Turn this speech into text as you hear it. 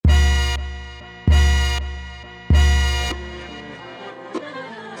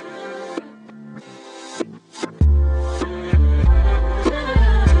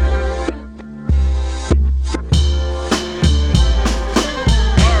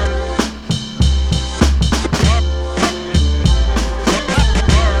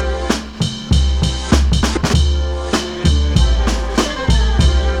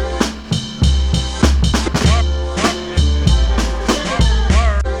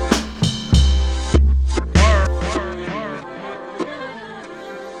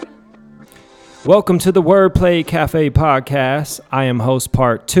Welcome to the Wordplay Cafe podcast. I am host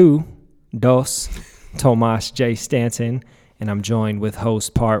part 2, Tomas J. Stanton, and I'm joined with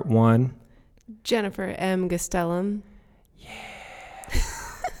host part 1, Jennifer M. Gastelum.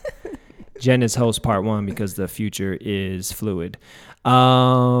 Jen is host part 1 because the future is fluid.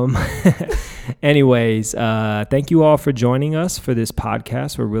 Anyways, thank you all for joining us for this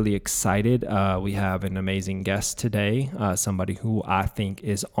podcast. We're really excited. We have an amazing guest today, somebody who I think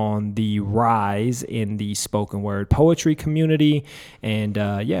is on the rise in the spoken word poetry community. And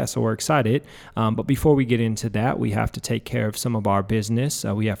so we're excited. But before we get into that, we have to take care of some of our business.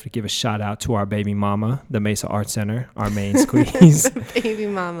 We have to give a shout out to our baby mama, the Mesa Art Center, our main squeeze. Baby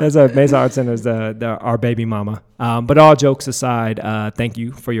mama. That's our Mesa Art Center is our baby mama. But all jokes aside, thank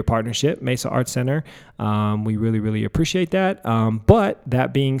you for your partnership, Mesa Art Center. We really, really appreciate that. But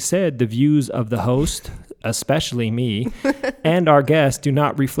that being said, the views of the host, especially me, and our guests do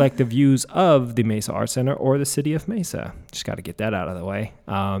not reflect the views of the Mesa Art Center or the city of Mesa. Just got to get that out of the way.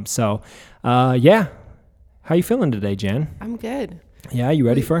 How you feeling today, Jen? I'm good. Yeah, you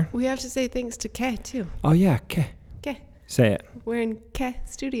ready for? We have to say thanks to Ke too. Oh yeah, Ke. Ke. Say it. We're in Ke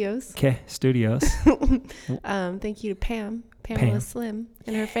Studios. Ke Studios. Thank you to Pamela Slim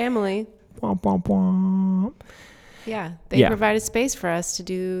and her family. Womp, womp, womp. Yeah, they provide a space for us to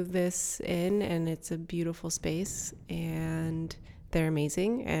do this in, and it's a beautiful space, and they're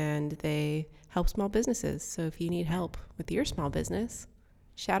amazing, and they help small businesses. So if you need help with your small business,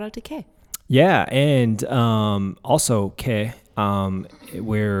 shout out to Ke. Yeah, and also Ke,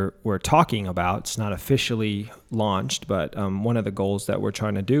 we're talking about, it's not officially launched, but one of the goals that we're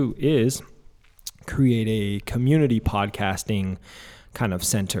trying to do is create a community podcasting kind of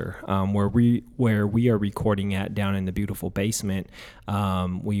center where we are recording at down in the beautiful basement.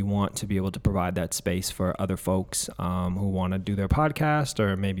 We want to be able to provide that space for other folks who want to do their podcast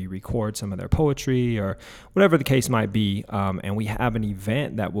or maybe record some of their poetry or whatever the case might be. And we have an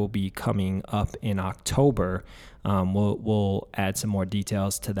event that will be coming up in October. We'll add some more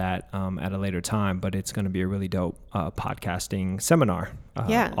details to that at a later time, but it's going to be a really dope podcasting seminar. All so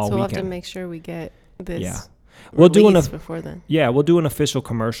we'll weekend. have to make sure we get this. Yeah. We'll do before then. Yeah, we'll do an official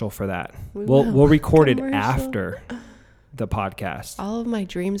commercial for that. We'll record it after the podcast. All of my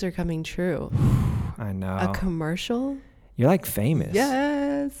dreams are coming true. I know. A commercial? You're like famous.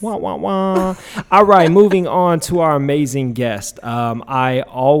 Yes. Wah, wah, wah. All right, moving on to our amazing guest. I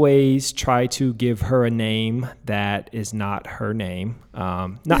always try to give her a name that is not her name.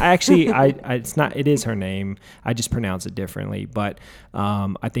 No, actually, it's not. It is her name. I just pronounce it differently. But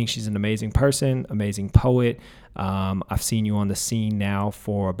I think she's an amazing person, amazing poet. I've seen you on the scene now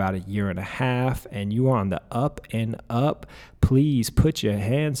for about 1.5 years, and you are on the up and up. Please put your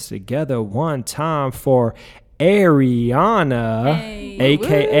hands together one time for Ariana,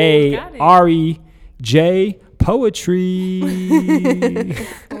 a.k.a. Ari J. Poetry.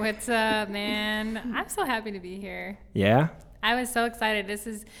 What's up, man? I'm so happy to be here. Yeah? I was so excited.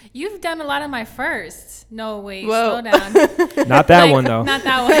 You've done a lot of my firsts. No, wait, Whoa. slow down. Not that one, though. Not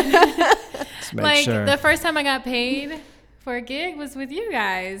that one. Let's make sure. The first time I got paid for a gig was with you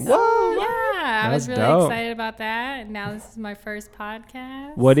guys. Whoa. Yeah, I was really dope. excited about that. And now this is my first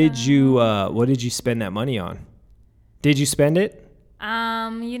podcast. What did you spend that money on? Did you spend it? I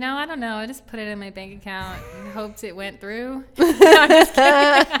don't know. I just put it in my bank account and hoped it went through. No, I'm just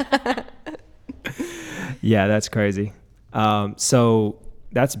kidding. Yeah, that's crazy. So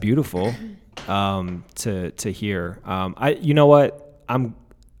that's beautiful to hear. You know what? I'm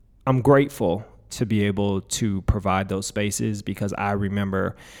grateful to be able to provide those spaces because I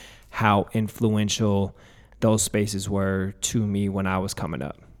remember how influential those spaces were to me when I was coming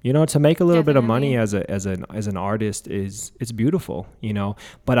up. You know, to make a little bit of money as an artist it's beautiful, you know.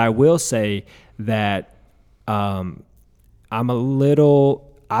 But I will say that I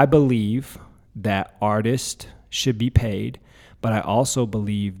believe that artists should be paid, but I also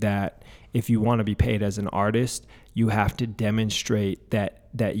believe that if you want to be paid as an artist, you have to demonstrate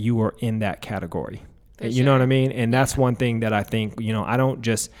that you are in that category. You know what I mean? And that's one thing that I think, you know, I don't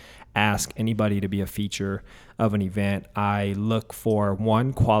just ask anybody to be a feature of an event. I look for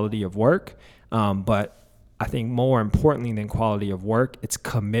one, quality of work, but I think more importantly than quality of work, it's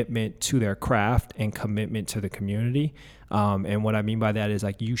commitment to their craft and commitment to the community. And what I mean by that is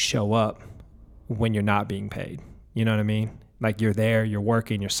like you show up when you're not being paid. You know what I mean? Like you're there, you're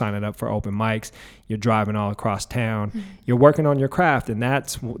working, you're signing up for open mics, you're driving all across town, you're working on your craft. And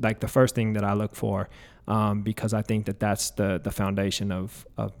that's like the first thing that I look for. Because I think that's the foundation of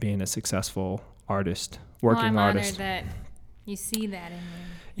being a successful artist, working artist. I'm honored that you see that in me.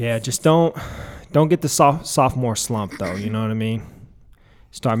 Yeah, just don't get the sophomore slump though. You know what I mean?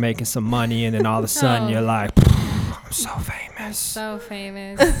 start making some money, and then all of a sudden you're like, I'm so famous. So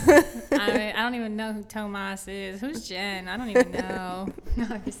famous. I don't even know who Tomas is. Who's Jen? I don't even know. No,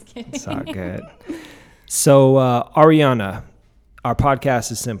 I'm just kidding. It's all good. So, Ariana, our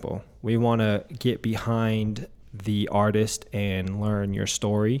podcast is simple. We want to get behind the artist and learn your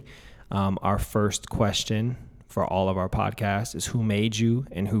story. Our first question for all of our podcasts is, who made you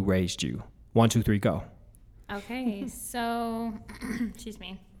and who raised you? 1, 2, 3, go. Okay, so, excuse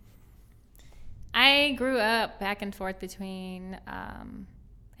me. I grew up back and forth between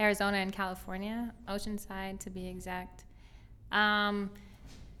Arizona and California, Oceanside to be exact.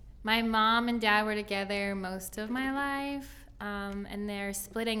 My mom and dad were together most of my life, and their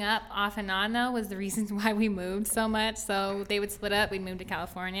splitting up off and on, though, was the reason why we moved so much. So they would split up, we'd move to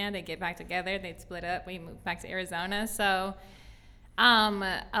California, they'd get back together, they'd split up, we'd move back to Arizona. So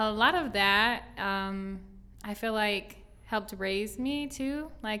a lot of that, I feel like, helped raise me,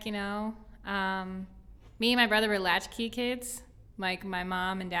 too. Like, me and my brother were latchkey kids. Like, my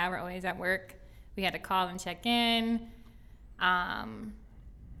mom and dad were always at work. We had to call and check in.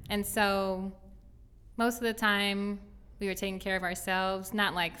 And so most of the time we were taking care of ourselves,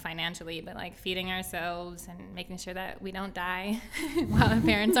 not like financially, but like feeding ourselves and making sure that we don't die while our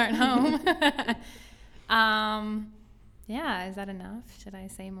parents aren't home. Yeah, is that enough? Should I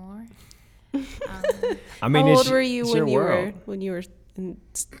say more? I mean, how old were you when you were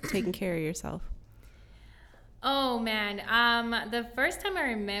taking care of yourself? Oh man, the first time I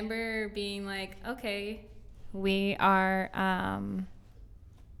remember being like, okay, we're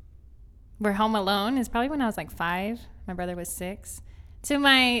home alone is probably when I was like 5. My brother was 6. To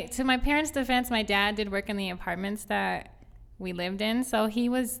my parents' defense, my dad did work in the apartments that we lived in, so he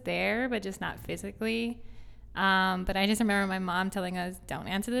was there, but just not physically. But I just remember my mom telling us, don't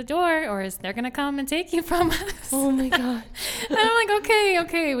answer the door or they're going to come and take you from us. Oh my God. And I'm like,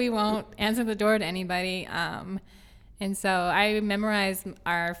 okay, we won't answer the door to anybody. And so I memorized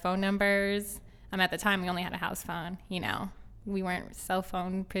our phone numbers. At the time, we only had a house phone, we weren't cell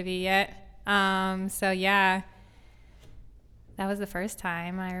phone privy yet. So yeah, that was the first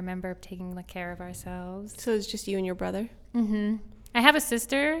time I remember taking care of ourselves. So it's just you and your brother? Mm-hmm. I have a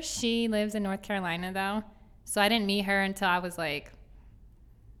sister. She lives in North Carolina, though. So I didn't meet her until I was like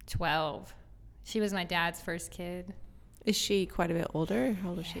 12. She was my dad's first kid. Is she quite a bit older? How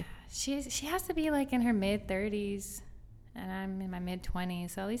old is she? She has to be like in her mid-30s, and I'm in my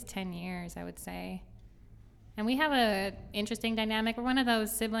mid-20s, so at least 10 years, I would say. And we have a interesting dynamic. We're one of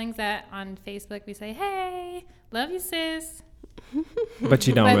those siblings that on Facebook we say, hey, love you, sis. But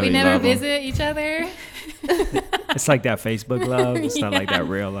you don't really love them. But we never visit each other. It's like that Facebook love. It's not like that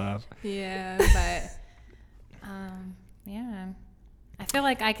real love. Yeah, but yeah. I feel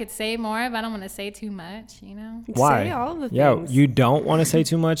like I could say more, but I don't want to say too much, Why? Say all the things. Yeah, you don't want to say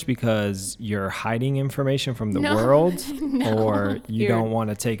too much because you're hiding information from the world, or you don't want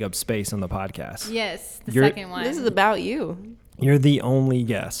to take up space on the podcast? Yes, the second one. This is about you. You're the only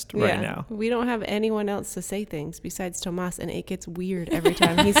guest right now. We don't have anyone else to say things besides Tomas, and it gets weird every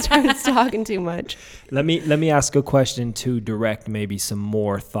time he starts talking too much. Let me ask a question to direct maybe some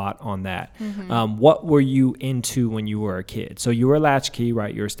more thought on that. Mm-hmm. What were you into when you were a kid? So you were latchkey,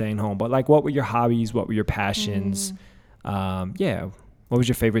 right? You were staying home, but like, what were your hobbies? What were your passions? What was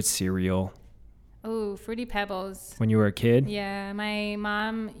your favorite cereal? Oh, Fruity Pebbles. When you were a kid? Yeah, my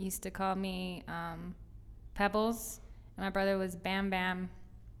mom used to call me Pebbles. My brother was Bam Bam.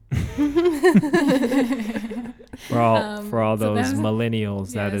 For all those millennials,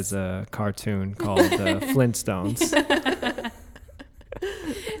 yes. That is a cartoon called Flintstones.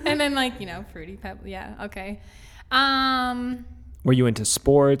 And then Fruity Pebbles. Yeah, okay. Were you into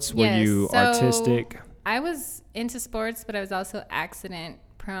sports? Were you artistic? I was into sports, but I was also accident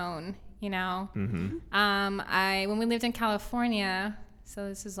prone, Mm-hmm. When we lived in California, so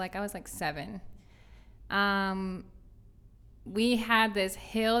this is I was 7. We had this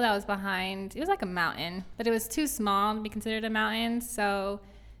hill that was behind, it was like a mountain, but it was too small to be considered a mountain. So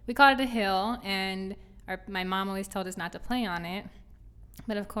we called it a hill, and my mom always told us not to play on it.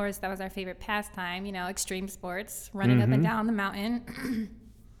 But of course, that was our favorite pastime, extreme sports, running up and down the mountain.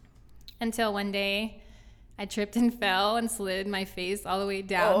 Until one day I tripped and fell and slid my face all the way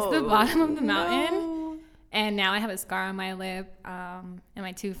down to the bottom of the mountain. No. And now I have a scar on my lip, and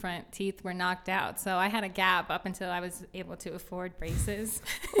my 2 front teeth were knocked out. So I had a gap up until I was able to afford braces.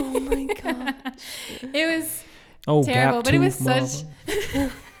 Oh, my God. It was terrible, but it was such...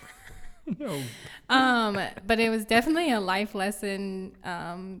 But it was definitely a life lesson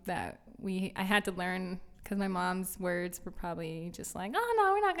that I had to learn, because my mom's words were probably just like, oh,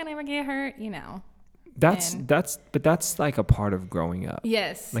 no, we're not going to ever get hurt, That's like a part of growing up.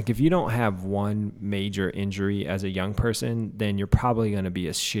 Yes. Like if you don't have one major injury as a young person, then you're probably going to be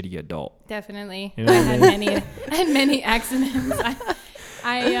a shitty adult. Definitely. You know I had many accidents.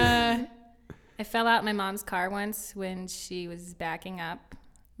 I fell out my mom's car once when she was backing up.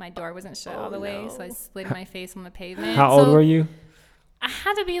 My door wasn't shut all the way, so I slid my face on the pavement. How old were you? I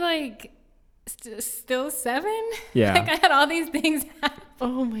had to be like still 7. Yeah. Like I had all these things happen.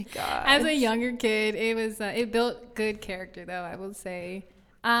 Oh my god. As a younger kid, it was it built good character though, I will say.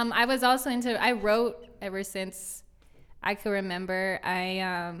 I was also I wrote ever since I could remember.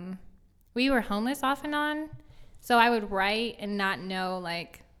 We were homeless off and on, so I would write and not know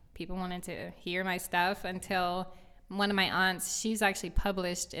like people wanted to hear my stuff until one of my aunts, she's actually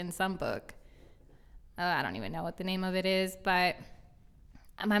published in some book. I don't even know what the name of it is, but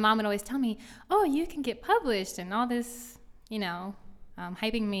my mom would always tell me, oh, you can get published and all this,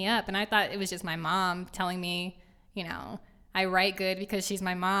 hyping me up. And I thought it was just my mom telling me, I write good because she's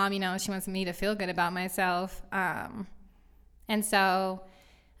my mom, she wants me to feel good about myself. And so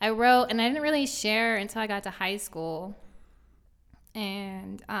I wrote, and I didn't really share until I got to high school.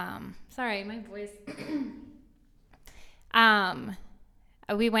 And, sorry, my voice. I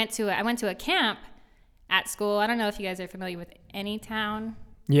went to a camp at school. I don't know if you guys are familiar with Anytown.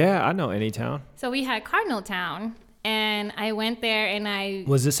 Yeah, I know Anytown. So we had Cardinal Town, and I went there, and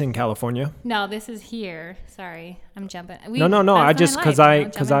Was this in California? No, this is here. Sorry, I'm jumping. No. I just because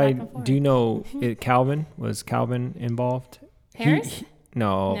I do know Calvin. Was Calvin involved? Harris?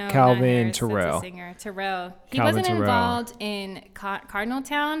 No, Calvin Calvin Terrell. Singer. Terrell. He Calvin wasn't Terrell. involved in Cardinal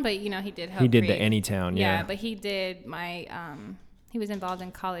Town, but he did help. He did create, the Anytown, yeah. Yeah, but he did my. He was involved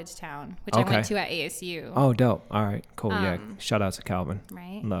in College Town, which I went to at ASU. Oh, dope. All right, cool. Yeah, shout out to Calvin.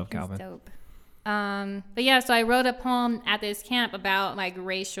 Right. Love Calvin. He's dope. But yeah, so I wrote a poem at this camp about like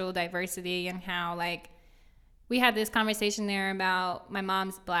racial diversity and how like we had this conversation there about my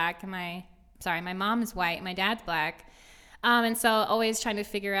mom's black and my mom is white, my dad's black. And so always trying to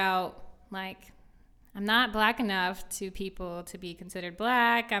figure out like I'm not black enough to people to be considered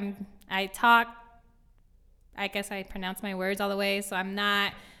black. I guess I pronounce my words all the way, so I'm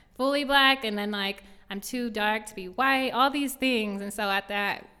not fully black, and then like I'm too dark to be white, all these things. And so at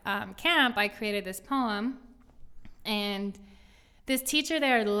that camp, I created this poem, and this teacher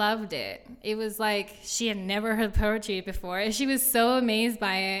there loved it. It was like she had never heard poetry before. She was so amazed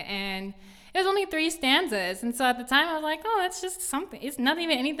by it, and it was only 3 stanzas. And so at the time, I was like, oh, that's just something. It's not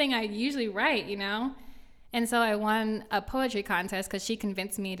even anything I usually write, And so I won a poetry contest because she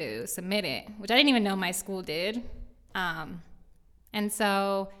convinced me to submit it, which I didn't even know my school did. And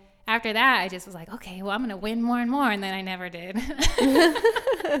so after that, I just was like, okay, well, I'm going to win more and more. And then I never did.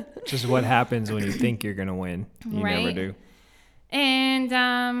 Just what happens when you think you're going to win. You right? never do. And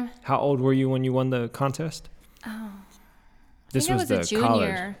how old were you when you won the contest? Oh, this was the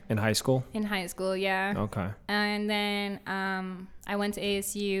college in high school? In high school, yeah. Okay. And then I went to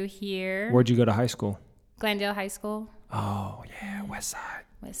ASU here. Where'd you go to high school? Glendale High School. Oh, yeah, West Side.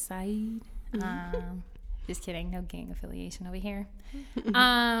 West Side. Just kidding. No gang affiliation over here.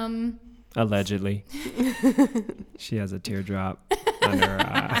 Allegedly. She has a teardrop under her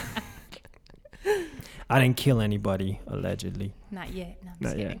eye. I didn't kill anybody, allegedly. Not yet. No, I'm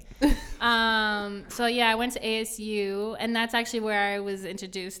Not just kidding. Yet. So, yeah, I went to ASU, and that's actually where I was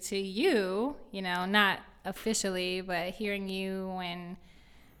introduced to you, not officially, but hearing you and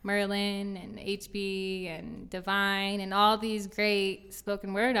Merlin and HB and Divine and all these great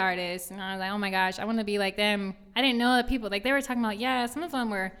spoken word artists. And I was like, oh my gosh, I want to be like them. I didn't know that people, like they were talking about, yeah, some of them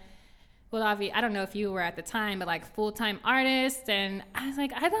were, well, obviously, I don't know if you were at the time, but like full-time artists. And I was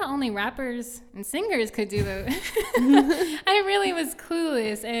like, I thought only rappers and singers could do the, I really was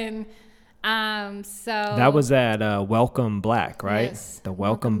clueless. And so. That was at Welcome Black, right? Yes. The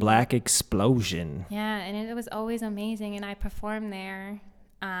Welcome Black explosion. Yeah, and it was always amazing. And I performed there.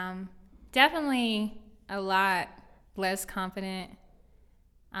 Definitely a lot less confident.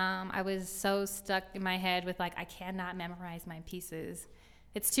 I was so stuck in my head with like, I cannot memorize my pieces.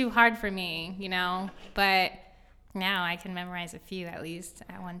 It's too hard for me, but now I can memorize a few at least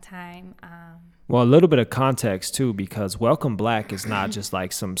at one time. Well, a little bit of context too, because Welcome Black is not just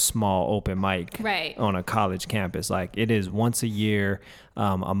like some small open mic right. on a college campus. Like it is once a year,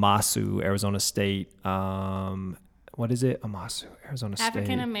 AMASU, Arizona State, what is it? AMASU, Arizona State.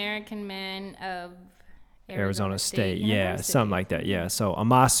 African American Men of Arizona State. Yeah, University. something like that. Yeah. So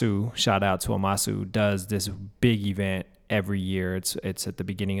AMASU, shout out to AMASU, does this big event every year. It's at the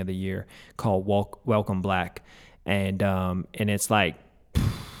beginning of the year called Welcome Black, and it's like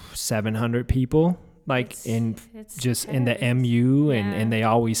 700 people, like it's in the MU, yeah. and they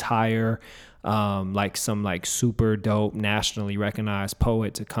always hire like some like super dope nationally recognized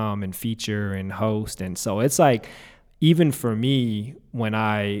poet to come and feature and host. And so it's like, even for me, when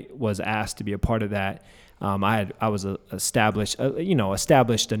I was asked to be a part of that, I was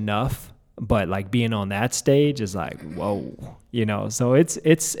established enough, but like being on that stage is like, whoa, so it's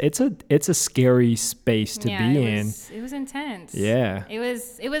a scary space to be in. It was intense. Yeah. It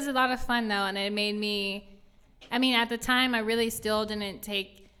was a lot of fun though. And it made me, I mean, at the time I really still didn't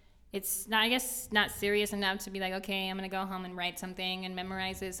take, it's not, I guess, not serious enough to be like, okay, I'm going to go home and write something and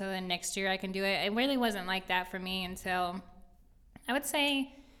memorize it so then next year I can do it. It really wasn't like that for me until, I would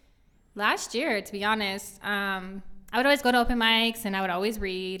say, last year, to be honest. I would always go to open mics and I would always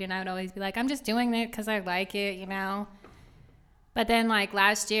read and I would always be like, I'm just doing it because I like it, But then, like,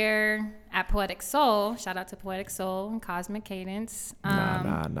 last year at Poetic Soul, shout out to Poetic Soul and Cosmic Cadence. No,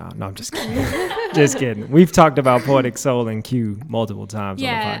 I'm just kidding. Just kidding. We've talked about Poetic Soul and Q multiple times on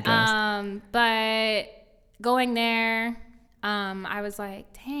the podcast. But going there, I was like,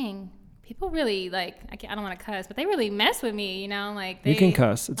 dang, people really, like, I don't want to cuss, but they really mess with me, Like, you can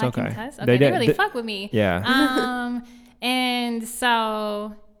cuss. It's okay. Can cuss? Okay, they really fuck with me. Yeah. And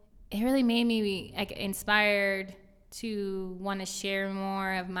so it really made me, like, inspired to want to share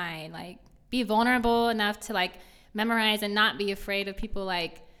more of my, like, be vulnerable enough to, like, memorize and not be afraid of people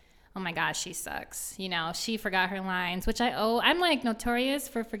like, oh my gosh, she sucks, she forgot her lines, which I'm like notorious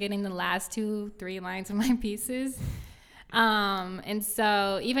for forgetting the last 2-3 lines of my pieces. And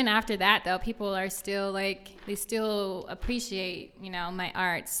so even after that though, people are still like, they still appreciate, my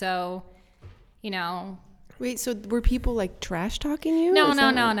art. So, Wait, so were people like trash talking you? No.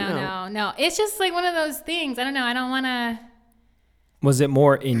 It's just like one of those things. I don't know. I don't want to. Was it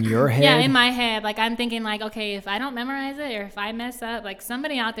more in your head? Yeah, in my head. Like, I'm thinking like, okay, if I don't memorize it or if I mess up, like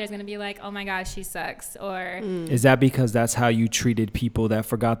somebody out there is going to be like, oh my gosh, she sucks. Or Is that because that's how you treated people that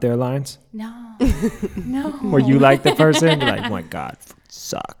forgot their lines? No. Were you like the person? Like, oh my God,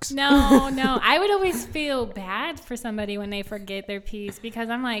 sucks. No. I would always feel bad for somebody when they forget their piece because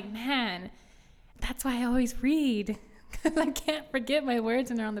I'm like, man, that's why I always read, because I can't forget my words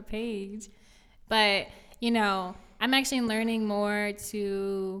when they're on the page. But, I'm actually learning more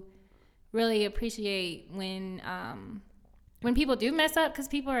to really appreciate when people do mess up, because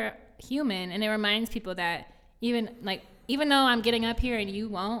people are human, and it reminds people that even though I'm getting up here and you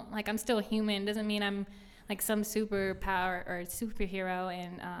won't, like, I'm still human. Doesn't mean I'm like some superpower or superhero,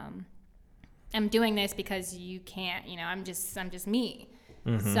 and I'm doing this because you can't. I'm just me.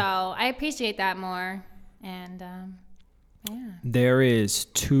 Mm-hmm. So I appreciate that more. And yeah. There is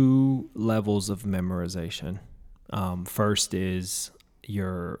 2 levels of memorization. First is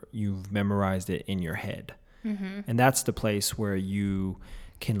you've memorized it in your head. Mm-hmm. And that's the place where you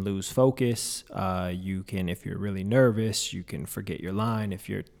can lose focus. You can, if you're really nervous, you can forget your line. If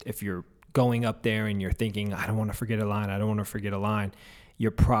you're going up there and you're thinking, I don't want to forget a line, you're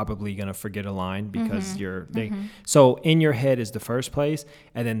probably going to forget a line because so in your head is the first place.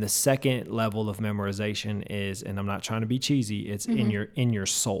 And then the second level of memorization is, and I'm not trying to be cheesy, it's in your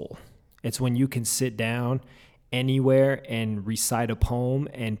soul. It's when you can sit down anywhere and recite a poem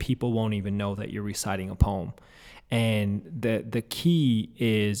and people won't even know that you're reciting a poem. And the key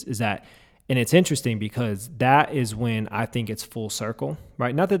is that, and it's interesting because that is when I think it's full circle,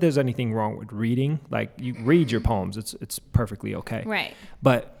 right? Not that there's anything wrong with reading. Like, you read your poems, it's perfectly okay. Right.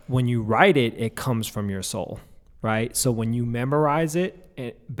 But when you write it, it comes from your soul, right? So when you memorize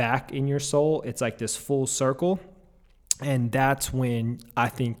it back in your soul, it's like this full circle. And that's when I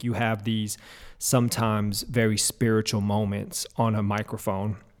think you have these sometimes very spiritual moments on a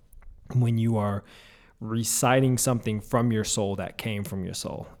microphone when you are reciting something from your soul that came from your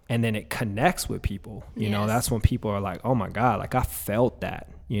soul, and then it connects with people. That's when people are like, oh my God, like I felt that,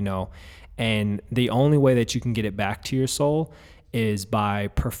 and the only way that you can get it back to your soul is by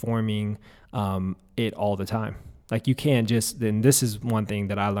performing it all the time. Like, you can't just, then this is one thing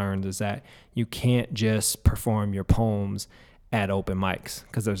that I learned, is that you can't just perform your poems at open mics,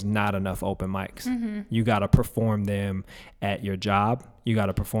 because there's not enough open mics. Mm-hmm. You got to perform them at your job. You got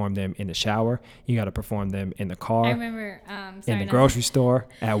to perform them in the shower. You got to perform them in the car. I remember in the grocery store,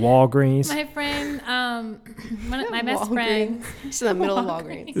 at Walgreens. My friend, my best friend. It's in the middle of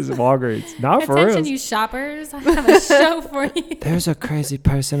Walgreens. This is Walgreens. Not for real. Attention, you shoppers! I have a show for you. There's a crazy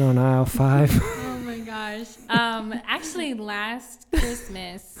person on aisle 5. Oh my gosh. Actually, last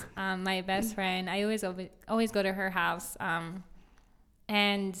Christmas, my best friend, I always go to her house,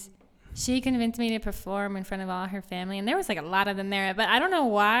 and she convinced me to perform in front of all her family, and there was like a lot of them there, but I don't know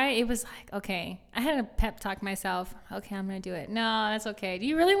why. It was like, okay, I had to pep talk myself. Okay, I'm gonna do it. No, that's okay. Do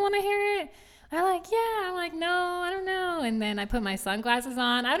you really want to hear it? They're like, yeah. I'm like, no, I don't know. And then I put my sunglasses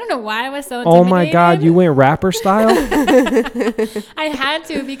on. I don't know why I was so Oh intimidated. my God, you went rapper style? I had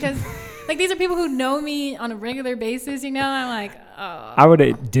to because like these are people who know me on a regular basis, you know? I'm like, oh. I would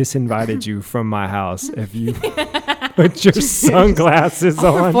have disinvited you from my house if you put your sunglasses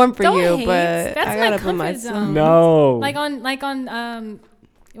I'll on. perform for Don't you, hate. but That's I my gotta put my comfort zone. No. Like on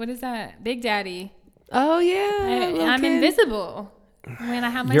what is that? Big Daddy. Oh yeah, little I'm kid. invisible when I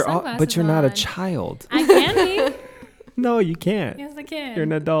have my You're sunglasses but you're not a on. child. I can be. No, you can't. Yes, I can. You're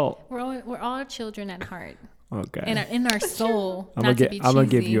an adult. We're all children at heart. Okay. In our soul. I'm not to be gonna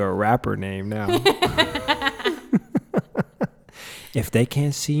give cheesy. you a rapper name now. If they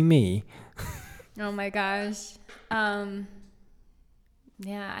can't see me. Oh my gosh. Yeah,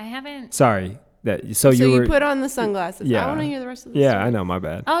 I haven't. Sorry. So you were put on the sunglasses. Yeah. I want to hear the rest of the Yeah, story. I know, my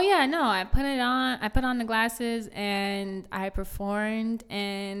bad. Oh yeah, no, I put it on. I put on the glasses and I performed,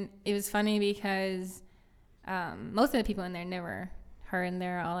 and it was funny because most of the people in there never heard, and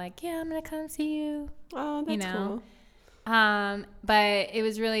they're all like, "Yeah, I'm gonna come see you." Oh, that's cool. But it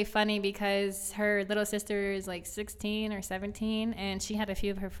was really funny because her little sister is like 16 or 17, and she had a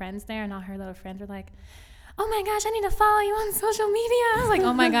few of her friends there, and all her little friends were like, "Oh my gosh, I need to follow you on social media." I was like,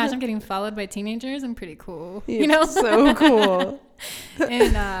 "Oh my gosh, I'm getting followed by teenagers. I'm pretty cool." You know? So cool.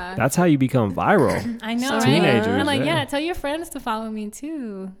 And That's how you become viral. I know, So right? teenagers, I'm like, yeah. yeah, tell your friends to follow me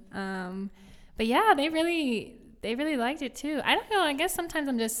too. But yeah, they really liked it too. I don't know. I guess sometimes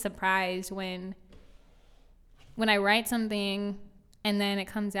I'm just surprised when I write something and then it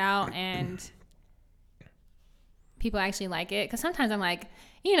comes out and people actually like it. Because sometimes I'm like,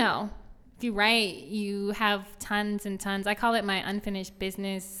 you know, if you write, you have tons and tons. I call it my unfinished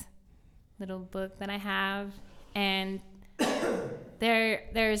business little book that I have. And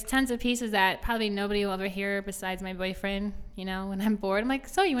there's tons of pieces that probably nobody will ever hear besides my boyfriend. You know, when I'm bored, I'm like,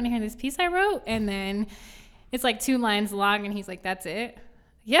 so you want to hear this piece I wrote? And then it's like 2 lines long and he's like, that's it?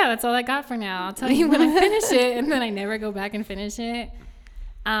 Yeah, that's all I got for now. I'll tell you when I finish it. And then I never go back and finish it.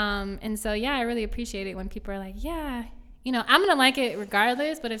 And so, yeah, I really appreciate it when people are like, yeah, you know, I'm going to like it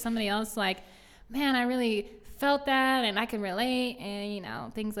regardless. But if somebody else like, man, I really felt that and I can relate and, you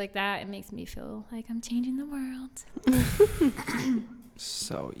know, things like that, it makes me feel like I'm changing the world.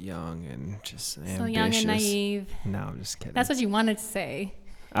 So young and just ambitious. So young and naive. No, I'm just kidding. That's what you wanted to say.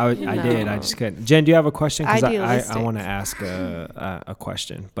 I did. I just couldn't. Jen, do you have a question? Because Idealistic. I want to ask a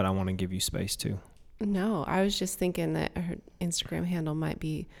question, but I want to give you space too. No, I was just thinking that her Instagram handle might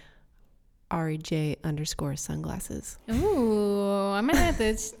be REJ_sunglasses. Ooh, I might have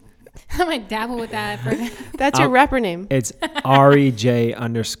to. I might dabble with that. That's your rapper name. It's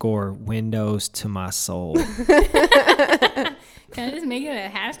REJ_windows to my soul. Can I just make it a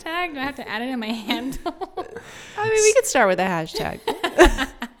hashtag? Do I have to add it in my handle? I mean, we could start with a hashtag.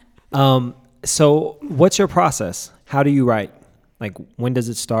 So what's your process? How do you write? Like, when does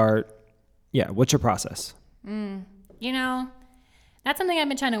it start? Yeah, what's your process? You know, that's something I've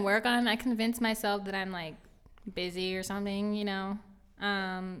been trying to work on. I convince myself that I'm like busy or something, you know.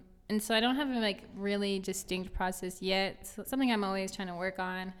 And so I don't have a like really distinct process yet. So it's something I'm always trying to work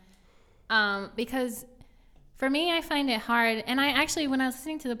on. Because for me, I find it hard. And I actually, when I was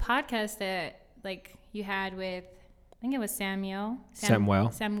listening to the podcast that like you had with, I think it was Samuel,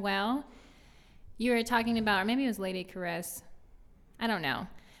 you were talking about, or maybe it was Lady Caress. I don't know.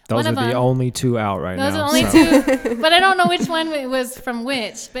 Those are the only two out right now. Those are only two, but I don't know which one it was from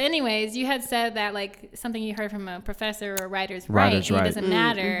which. But anyways, you had said that like something you heard from a professor or writer's right. It doesn't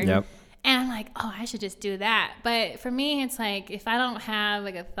matter. Yep. And I'm like, oh, I should just do that. But for me, it's like if I don't have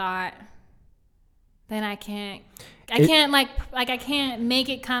like a thought, then I can't make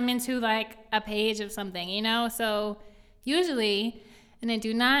it come into like a page of something, you know? So usually, and this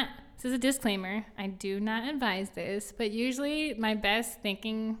is a disclaimer, I do not advise this, but usually my best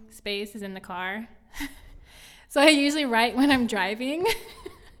thinking space is in the car. So I usually write when I'm driving.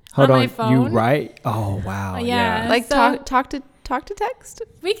 Hold on, my phone. You write? Oh wow. Yeah. Like So- talk to text.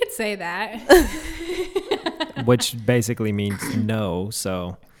 We could say that. Which basically means no.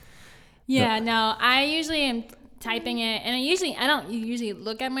 So Yeah, no, I usually am typing it, and I don't usually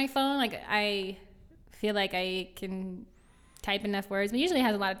look at my phone. Like I feel like I can type enough words, but usually it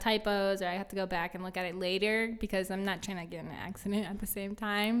has a lot of typos, or I have to go back and look at it later because I'm not trying to get in an accident at the same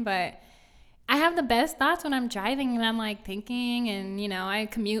time. But I have the best thoughts when I'm driving and I'm like thinking, and you know, I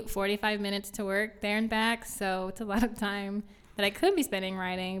commute 45 minutes to work there and back, so it's a lot of time that I could be spending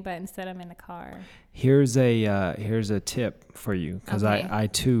writing, but instead I'm in the car. here's a tip for you, because Okay. I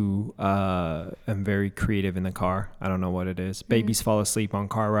too am very creative in the car. I don't know what it is. Babies fall asleep on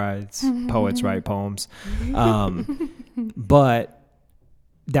car rides. Poets write poems. But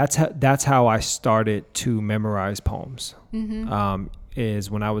that's how I started to memorize poems.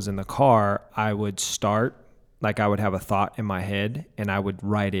 Is when I was in the car, I would start, like I would have a thought in my head and I would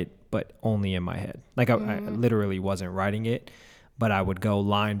write it, but only in my head. Like I literally wasn't writing it, but I would go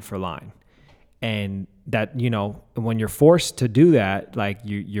line for line. And that, you know, when you're forced to do that, like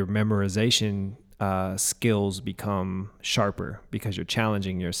your memorization skills become sharper because you're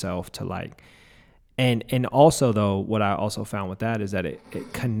challenging yourself to like, and also though, what I also found with that is that it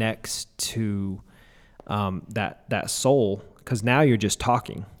connects to that soul, because now you're just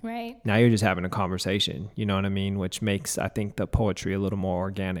talking. Right. Now you're just having a conversation, you know what I mean? Which makes, I think, the poetry a little more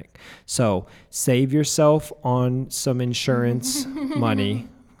organic. So save yourself on some insurance money.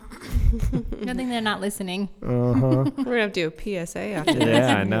 Good thing they're not listening. We're gonna have to do a PSA after this.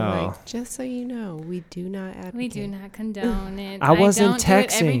 Yeah, I know. Like, just so you know, we do not advocate. We do not condone it. I wasn't don't do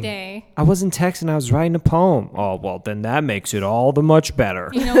it every texting. day. I wasn't texting. I was writing a poem. Oh, well, then that makes it all the much better.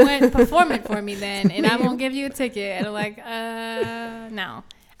 You know what? Perform it for me then, and I won't give you a ticket. And I'm like, no.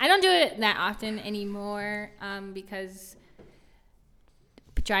 I don't do it that often anymore because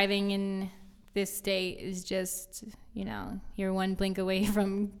driving in this state is just, you know, you're one blink away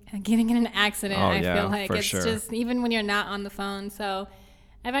from getting in an accident. Oh, I yeah, feel like for it's sure. just, even when you're not on the phone. So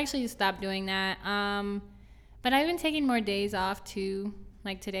I've actually stopped doing that. But I've been taking more days off too.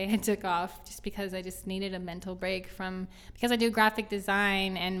 Like today I took off just because I just needed a mental break because I do graphic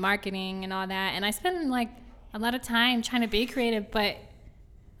design and marketing and all that. And I spend like a lot of time trying to be creative, but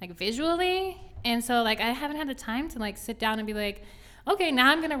like visually. And so like I haven't had the time to like sit down and be like, okay, now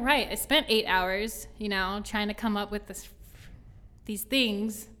I'm going to write. I spent 8 hours, you know, trying to come up with these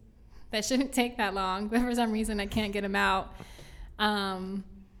things that shouldn't take that long, but for some reason I can't get them out. And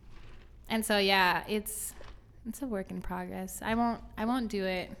so, yeah, it's a work in progress. I won't do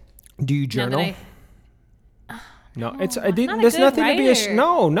it. Do you journal? No, there's nothing to be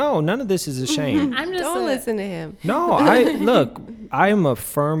no, none of this is a shame. I'm just Don't listen to him. No, I am a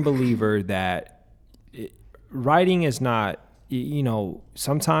firm believer that writing is not, you know,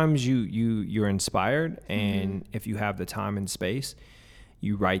 sometimes you're inspired, and if you have the time and space,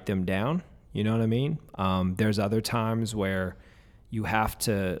 you write them down. You know what I mean? There's other times where you have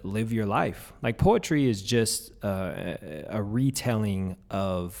to live your life. Like poetry is just a retelling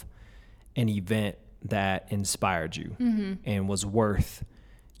of an event that inspired you and was worth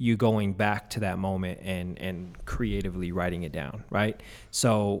you going back to that moment and creatively writing it down, right?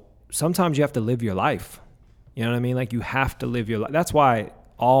 So sometimes you have to live your life. You know what I mean? Like you have to live your life. That's why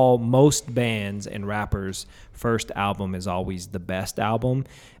most bands and rappers' first album is always the best album,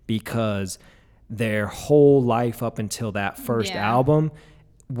 because their whole life up until that first album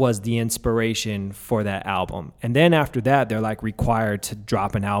was the inspiration for that album. And then after that, they're like required to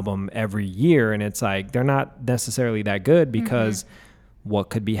drop an album every year. And it's like, they're not necessarily that good because what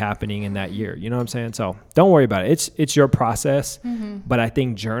could be happening in that year. You know what I'm saying? So don't worry about it. It's your process. But I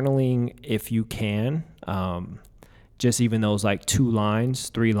think journaling, if you can, just even those like 2 lines,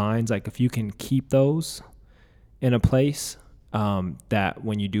 3 lines, like if you can keep those in a place that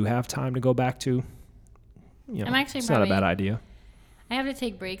when you do have time to go back to, you know, it's not a bad idea. I have to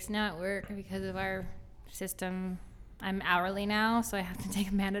take breaks now at work because of our system. I'm hourly now, so I have to take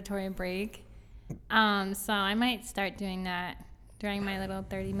a mandatory break. So I might start doing that during my little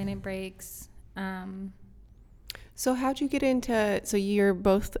 30-minute breaks. So how'd you get into, so you're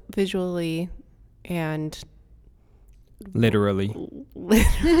both visually and literally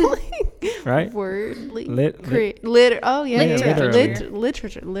right? Wordly.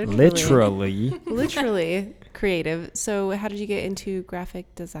 Literally creative. So how did you get into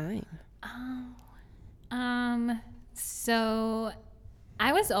graphic design? So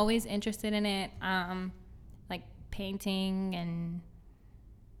I was always interested in it, like painting, and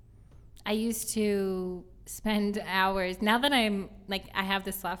I used to spend hours. Now that I'm like, I have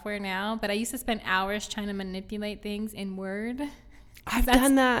this software now, but I used to spend hours trying to manipulate things in Word. I've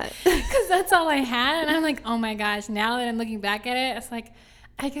done that because that's all I had, and I'm like, oh my gosh, now that I'm looking back at it, it's like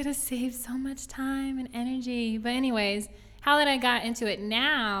I could have saved so much time and energy. But anyways, how did I got into it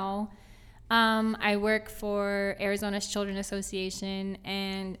now? I work for Arizona's Children's Association,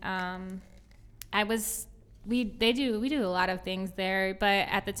 and we do a lot of things there. But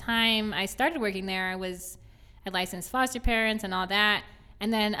at the time I started working there, I licensed foster parents and all that.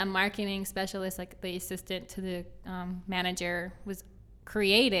 And then a marketing specialist, like the assistant to the manager, was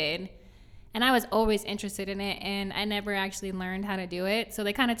created. And I was always interested in it, and I never actually learned how to do it. So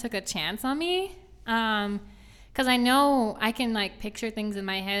they kind of took a chance on me. Because I know I can like picture things in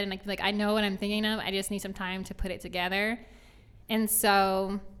my head, and like I know what I'm thinking of. I just need some time to put it together. And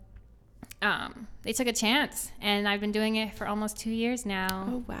so they took a chance, and I've been doing it for almost 2 years now.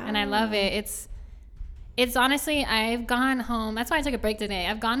 Oh, wow. And I love it. It's honestly, I've gone home. That's why I took a break today.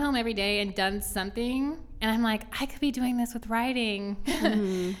 I've gone home every day and done something, and I'm like, I could be doing this with writing,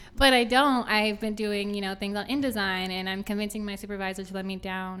 but I don't. I've been doing, things on InDesign, and I'm convincing my supervisor to let me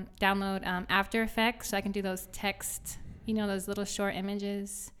download After Effects so I can do those text, those little short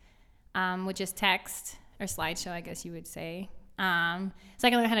images with just text or slideshow, I guess you would say. So I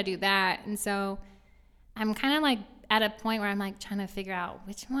can learn how to do that. And so I'm kind of like at a point where I'm like trying to figure out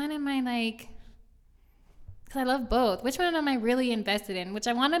which one am I like, because I love both. Which one am I really invested in? Which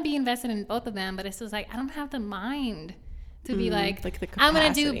I want to be invested in both of them, but it's just like I don't have the mind to be like the I'm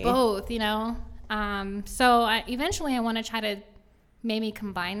going to do both, So eventually I want to try to maybe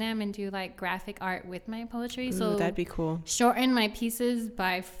combine them and do like graphic art with my poetry. So that'd be cool. Shorten my pieces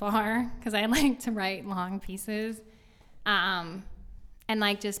by far, because I like to write long pieces. And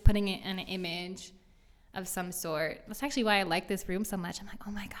like just putting it in an image of some sort. That's actually why I like this room so much. I'm like,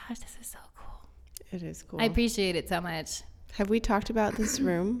 oh my gosh, this is so cool. It is cool. I appreciate it so much. Have we talked about this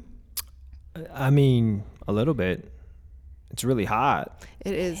room? I mean, a little bit. It's really hot.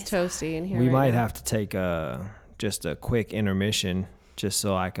 It is toasty in here. We might have to take just a quick intermission just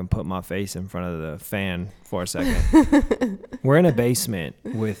so I can put my face in front of the fan for a second. We're in a basement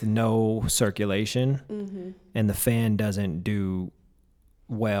with no circulation, and the fan doesn't do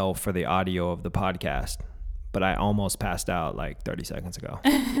well for the audio of the podcast. But I almost passed out like 30 seconds ago.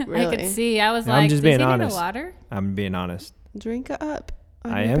 Really? I could see. I was I'm like, just does he being need honest. the water? I'm being honest. Drink up.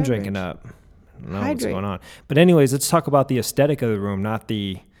 I am drinking up. I don't know what's Hydrate. going on. But anyways, let's talk about the aesthetic of the room, not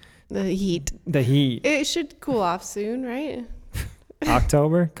the heat. The heat. It should cool off soon, right?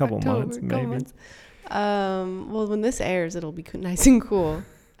 October? Couple months, maybe. Well, when this airs, it'll be nice and cool.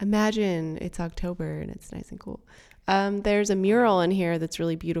 Imagine it's October and it's nice and cool. There's a mural in here that's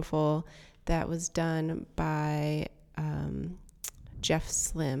really beautiful that was done by Jeff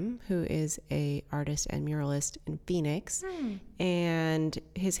Slim, who is a artist and muralist in Phoenix. And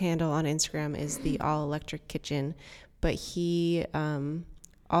his handle on Instagram is the All Electric Kitchen. But he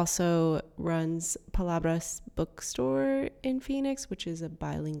also runs Palabras Bookstore in Phoenix, which is a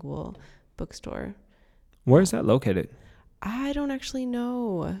bilingual bookstore. Where is that located? I don't actually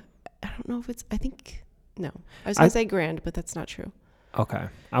know. I don't know if it's, no. I was going to say Grand, but that's not true. Okay.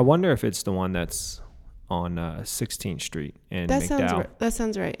 I wonder if it's the one that's on 16th Street in McDowell. That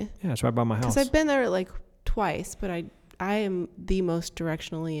sounds right. Yeah, it's right by my house. Because I've been there like twice, but I am the most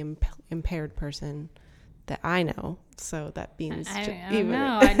directionally impaired person that I know. So that means I don't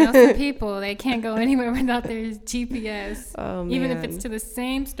know. I know some people, they can't go anywhere without their GPS. Oh, man. Even if it's to the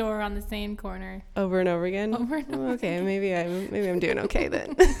same store on the same corner. Over and over again? Over and over again. Maybe I'm doing okay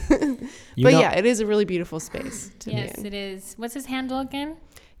then. Yeah, it is a really beautiful space to be in. Yes, it is. What's his handle again?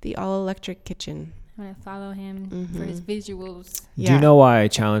 The All Electric Kitchen. I'm going to follow him for his visuals. Yeah. Do you know why I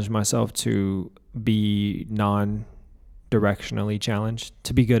challenged myself to be non-directionally challenged?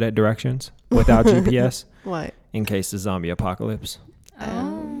 To be good at directions without GPS? What? In case the zombie apocalypse.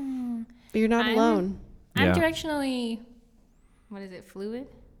 Oh. You're not alone. I'm directionally, what is it, fluid?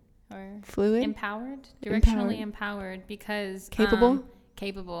 Or fluid? Empowered? Directionally empowered because... Capable?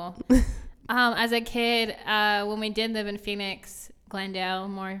 Capable. As a kid, when we did live in Phoenix, Glendale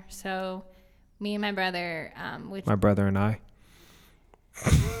more so, me and my brother... my brother and I.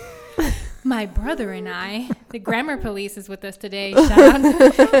 My brother and I. The grammar police is with us today.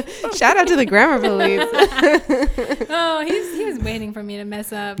 Shout out to the grammar police. Oh, he was waiting for me to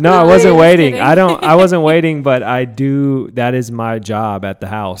mess up. No, I wasn't waiting. I wasn't waiting, but I do. That is my job at the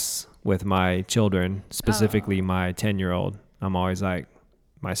house with my children, specifically my 10-year-old. I'm always like,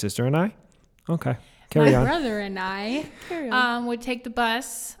 my sister and I? Okay. Carry on. My brother and I would take the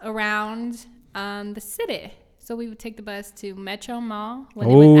bus around the city. So we would take the bus to Metro Mall when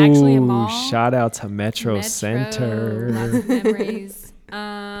it was actually a mall. Shout out to Metro Center. Lots of memories.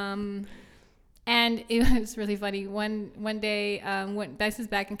 And it was really funny. One day, when this is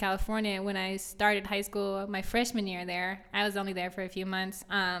back in California, when I started high school, my freshman year there, I was only there for a few months.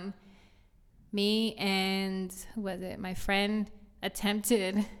 Me and my friend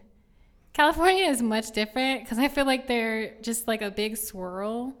attempted. California is much different because I feel like they're just like a big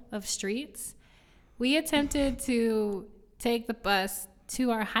swirl of streets. We attempted to take the bus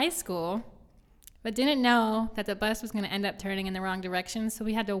to our high school, but didn't know that the bus was going to end up turning in the wrong direction. So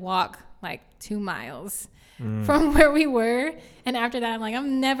we had to walk like 2 miles from where we were. And after that, I'm like,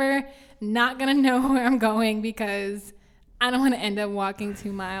 I'm never not going to know where I'm going because I don't want to end up walking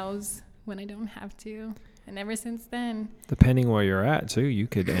 2 miles when I don't have to. And ever since then. Depending where you're at, too, you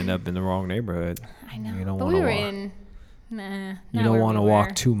could end up in the wrong neighborhood. I know. You don't but want to we were walk. in Nah. You don't want to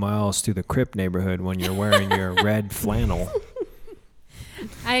walk 2 miles through the Crip neighborhood when you're wearing your red flannel.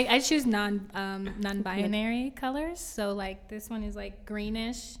 I choose non-binary colors. So like this one is like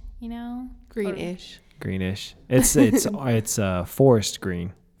greenish, you know? Greenish. It's forest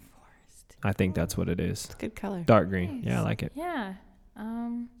green. I think that's what it is. It's a good color. Dark green. Nice. Yeah, I like it. Yeah.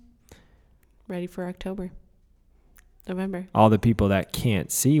 Ready for October. November. All the people that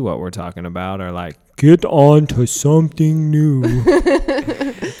can't see what we're talking about are like, get on to something new.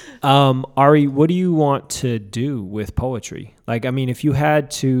 Ari, what do you want to do with poetry? Like, I mean, if you were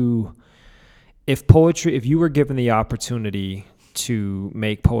given the opportunity to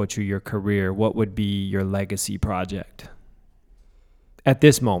make poetry your career, what would be your legacy project? At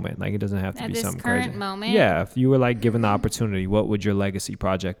this moment, like it doesn't have to be something crazy. At this current moment? Yeah, if you were like given the opportunity, what would your legacy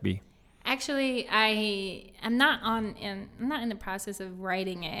project be? Actually, I'm not in the process of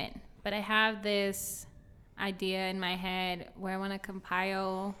writing it, but I have this idea in my head where I want to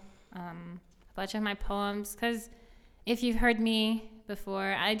compile a bunch of my poems. Because if you've heard me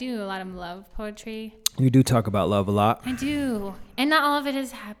before, I do a lot of love poetry. You do talk about love a lot. I do, and not all of it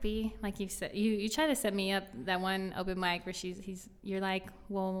is happy. Like you said, you try to set me up that one open mic where you're like,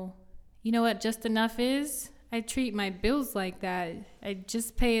 well, you know what just enough is? I treat my bills like that. I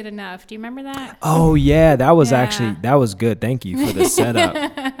just pay it enough. Do you remember that? Oh yeah, that was good. Thank you for the setup.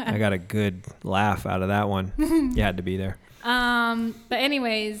 I got a good laugh out of that one. You had to be there. But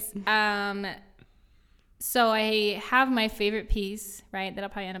anyways, so I have my favorite piece, right, that I'll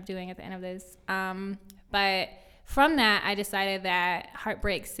probably end up doing at the end of this. But from that, I decided that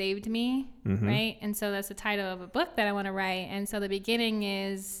heartbreak saved me, right? And so that's the title of a book that I want to write. And so the beginning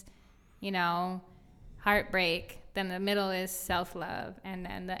is, heartbreak. Then the middle is self-love. And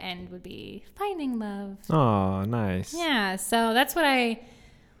then the end would be finding love. Oh, nice. Yeah. So that's what I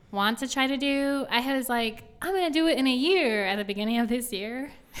want to try to do. I was like, I'm going to do it in a year at the beginning of this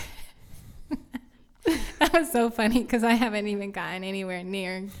year. That was so funny because I haven't even gotten anywhere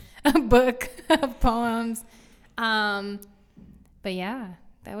near a book of poems. But yeah,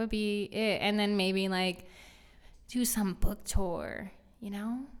 that would be it. And then maybe like do some book tour,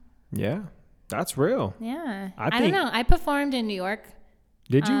 Yeah, that's real. Yeah. I don't know. I performed in New York.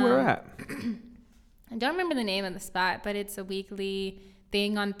 Did you? Where at? I don't remember the name of the spot, but it's a weekly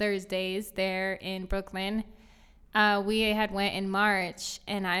thing on Thursdays there in Brooklyn. We had went in March,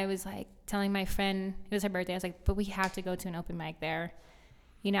 and I was like telling my friend, it was her birthday, I was like, but we have to go to an open mic there.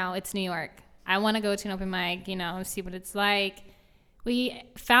 It's New York. I want to go to an open mic, see what it's like. We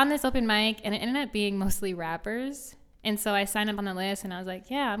found this open mic, and it ended up being mostly rappers. And so I signed up on the list, and I was like,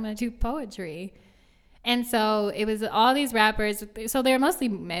 yeah, I'm going to do poetry. And so it was all these rappers. So there were mostly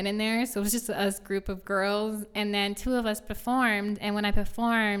men in there, so it was just us group of girls. And then 2 of us performed, and when I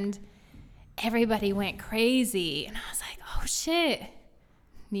performed, everybody went crazy. And I was like, oh, shit,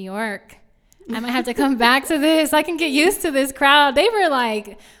 New York. I might have to come back to this. I can get used to this crowd. They were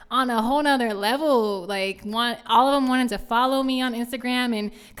like on a whole nother level. Like all of them wanted to follow me on Instagram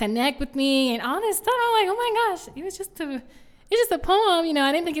and connect with me and all this stuff. I'm like, oh my gosh, it was just a poem.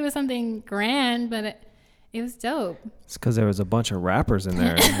 I didn't think it was something grand, but it was dope. It's because there was a bunch of rappers in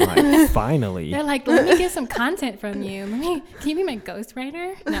there. Like, finally. They're like, let me get some content from you. Can you be my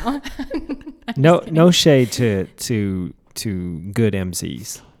ghostwriter? No. No shade to good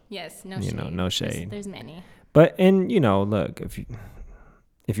MCs. Yes, no shade. No shade. There's many. But look,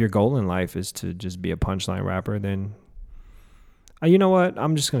 if your goal in life is to just be a punchline rapper, then you know what?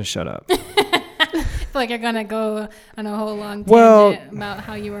 I'm just gonna shut up. I feel like you're gonna go on a whole long tangent about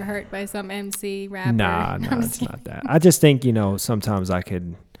how you were hurt by some MC rapper. Nah, it's not that. I just think sometimes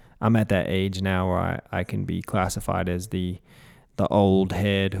I'm at that age now where I can be classified as the old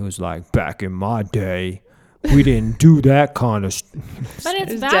head who's like, back in my day, we didn't do that kind of But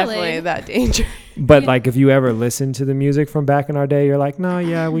it's valid. Definitely that danger. But like, if you ever listen to the music from back in our day, you're like, no,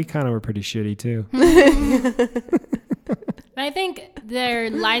 yeah, we kind of were pretty shitty too. But I think their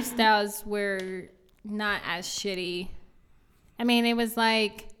lifestyles were not as shitty. I mean, it was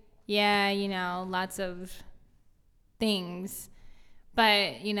like, yeah, lots of things.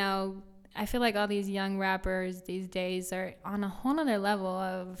 But, I feel like all these young rappers these days are on a whole nother level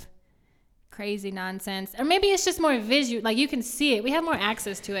of crazy nonsense. Or maybe it's just more visual. Like, you can see it. We have more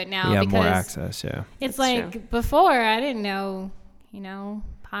access to it now. We have more access, yeah. It's like, true. Before, I didn't know,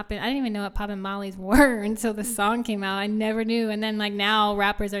 I didn't even know what Poppin' Mollies were until the song came out. I never knew. And then, like, now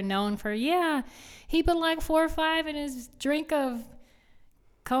rappers are known for, he put like 4 or 5 in his drink of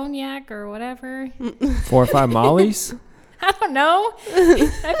cognac or whatever. 4 or 5 Mollies? I don't know.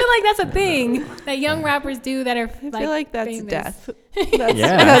 I feel like that's a thing that young rappers do that are I feel like that's famous. death. Yeah,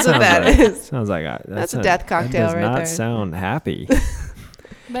 That's what that is. Sounds like That's a death cocktail that does right not there. sound happy.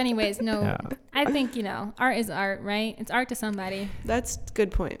 But anyways, no. Yeah. I think, art is art, right? It's art to somebody. That's a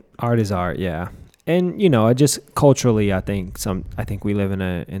good point. Art is art, yeah. And I just culturally, I think we live in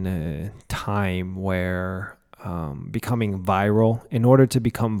a time where becoming viral. In order to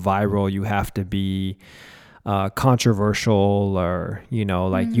become viral, you have to be controversial, or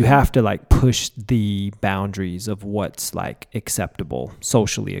you have to like push the boundaries of what's like acceptable,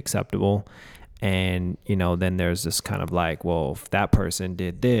 socially acceptable. And then there's this kind of like, well, if that person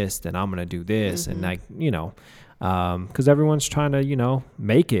did this, then I'm gonna do this. And like because everyone's trying to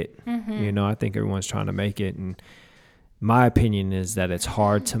make it. I think everyone's trying to make it, and my opinion is that it's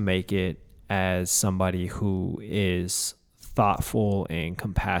hard to make it as somebody who is thoughtful and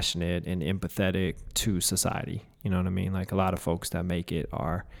compassionate and empathetic to society. You know what I mean? Like a lot of folks that make it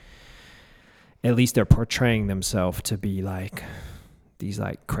are, at least they're portraying themselves to be like these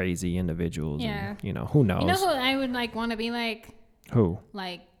like crazy individuals. Yeah. And, who knows? You know who I would like want to be like? Who?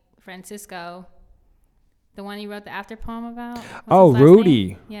 Like Francisco. The one you wrote the after poem about? Oh,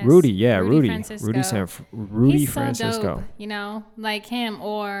 Rudy. Yes. Rudy. Yeah, Rudy. Francisco. Rudy He's Francisco. So dope, like him,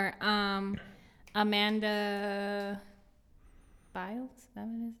 or Amanda Biles. Is that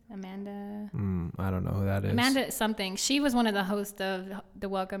what it is? Amanda. I don't know who that is. Amanda something. She was one of the hosts of the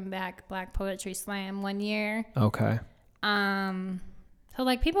Welcome Back Black Poetry Slam one year. Okay. So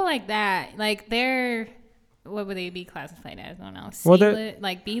like people like that, like they're, what would they be classified as? I don't know. Well,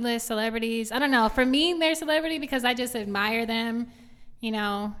 like B-list celebrities. I don't know. For me, they're celebrity because I just admire them,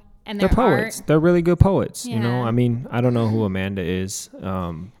 and they're poets. art. They're really good poets. Yeah. I mean, I don't know who Amanda is.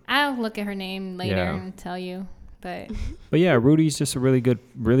 I'll look at her name later Yeah. and tell you. But yeah, Rudy's just a really good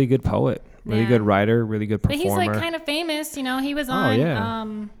poet, really Yeah. good writer, really good performer. he's like kind of famous, He was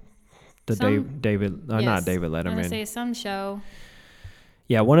on David, not David I'm gonna Letterman. say some show.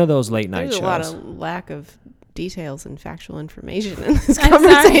 Yeah, one of those late night There's shows. a lot of lack of details and factual information in this I'm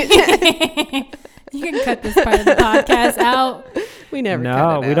conversation. sorry. You can cut this part of the podcast out. We never cut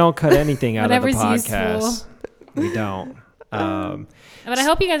No, it we out. don't cut anything out of the Whatever's podcast. useful. We don't. But I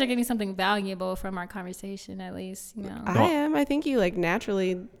hope you guys are getting something valuable from our conversation, at least, I am. I think you like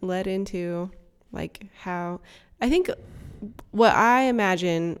naturally led into like how I think what I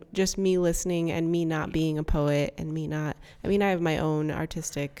imagine, just me listening and me not being a poet and I have my own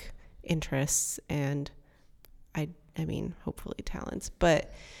artistic interests and I mean, hopefully talents,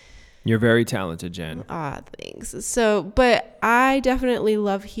 but You're very talented, Jen. thanks. So, but I definitely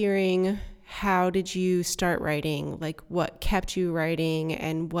love hearing, how did you start writing? Like what kept you writing,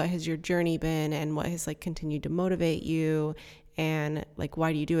 and what has your journey been, and what has like continued to motivate you, and like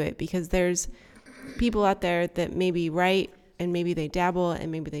why do you do it? Because there's people out there that maybe write and maybe they dabble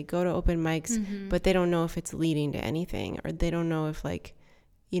and maybe they go to open mics, but they don't know if it's leading to anything, or they don't know if like,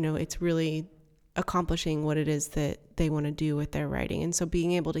 it's really accomplishing what it is that they want to do with their writing. And so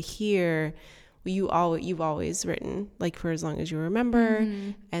being able to hear, you've always written like for as long as you remember,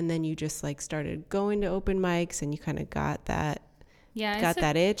 and then you just like started going to open mics and you kind of got that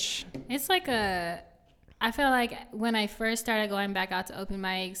itch. It's like I feel like when I first started going back out to open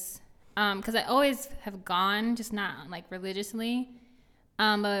mics, because I always have gone, just not like religiously,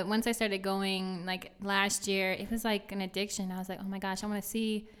 but once I started going like last year, it was like an addiction. I was like, oh my gosh, I want to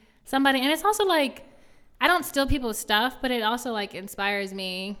see somebody. And it's also like, I don't steal people's stuff, but it also like inspires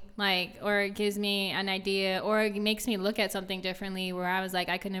me, like, or it gives me an idea, or it makes me look at something differently, where I was like,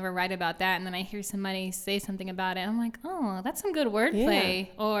 I could never write about that, and then I hear somebody say something about it, I'm like, oh, that's some good wordplay,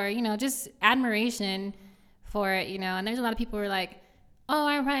 or just admiration for it, and there's a lot of people who are like, oh,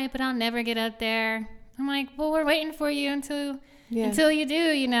 I write, but I'll never get up there. I'm like, well, we're waiting for you until you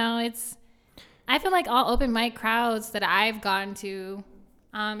do. It's, I feel like all open mic crowds that I've gone to,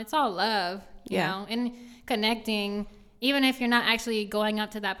 it's all love, you know, and connecting. Even if you're not actually going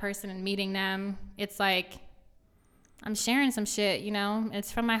up to that person and meeting them, it's like, I'm sharing some shit,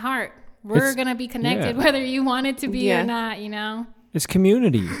 it's from my heart. We're going to be connected whether you want it to be or not, It's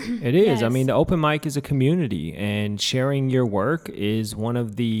community. It is. Yes. I mean, the open mic is a community, and sharing your work is one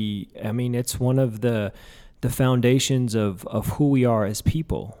of the, it's one of the foundations of who we are as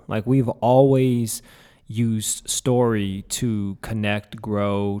people. Like, we've always used story to connect,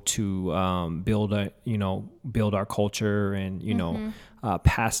 grow, to build our culture, and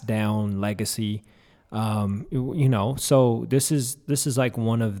pass down legacy. So this is like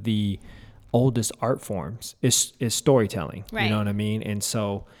one of the oldest art forms is storytelling. Right. You know what I mean? And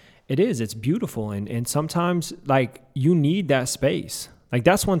so it's beautiful, and sometimes like you need that space. Like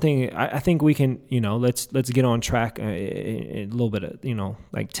that's one thing I think we can, let's get on track a little bit of,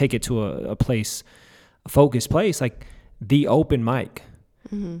 like take it to a place, a focused place, like the open mic.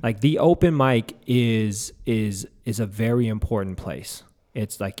 Mm-hmm. Like the open mic is a very important place.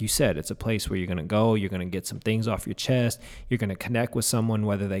 It's like you said, it's a place where you're going to go, you're going to get some things off your chest. You're going to connect with someone,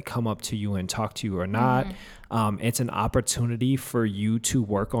 whether they come up to you and talk to you or not. Mm-hmm. It's an opportunity for you to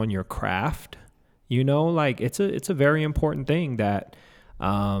work on your craft. Like it's a very important thing that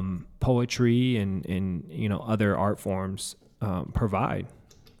poetry and other art forms provide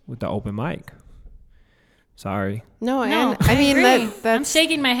with the open mic. Sorry. No, and I mean that's I'm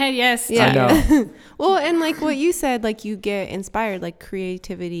shaking my head. Yes. Yeah. I know. Well, and like what you said, like you get inspired. Like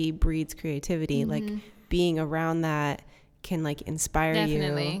creativity breeds creativity. Like being around that can like inspire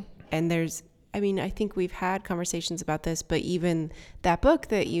you. And I think we've had conversations about this, but even that book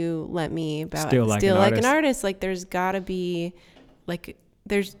that you lent me about Still Like an Artist, like there's got to be like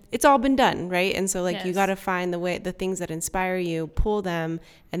it's all been done, right? And so like you got to find the things that inspire you, pull them,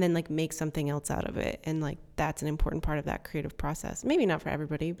 and then like make something else out of it. And like that's an important part of that creative process. Maybe not for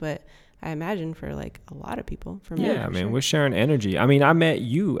everybody, but I imagine for like a lot of people. For me, yeah, I mean, we're sharing energy. I mean, I met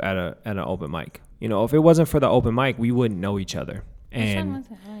you at an open mic. If it wasn't for the open mic, we wouldn't know each other. And I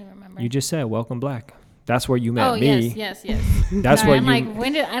don't even remember. You just said "Welcome Black." That's where you met me. Yes. That's where I don't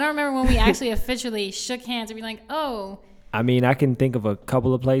remember when we actually officially shook hands and be like, oh. I mean, I can think of a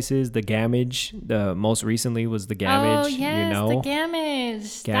couple of places. The Gammage, the most recently was the Gammage. Oh yes, the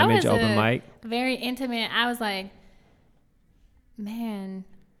Gammage. Gammage open mic. Very intimate. I was like, man,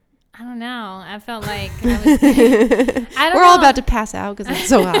 I don't know. I felt like we're all about to pass out because it's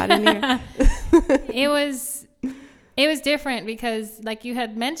so hot in here. It was different because, like you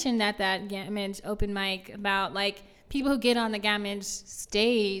had mentioned at that Gammage open mic about like people who get on the Gammage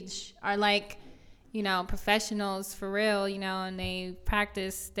stage are like, professionals for real, and they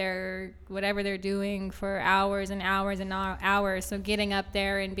practice their whatever they're doing for hours and hours and hours. So getting up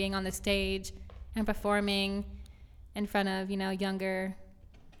there and being on the stage and performing in front of, younger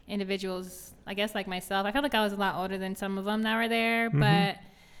individuals, I guess like myself. I felt like I was a lot older than some of them that were there, but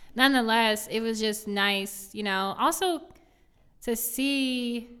nonetheless, it was just nice, also to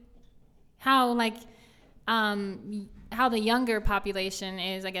see how like, how the younger population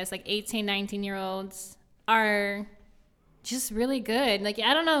is, I guess, like 18, 19-year-olds are just really good. Like,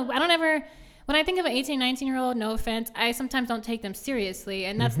 I don't know. When I think of an 18, 19-year-old, no offense, I sometimes don't take them seriously.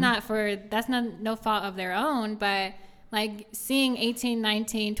 And that's not no fault of their own. But, like, seeing 18,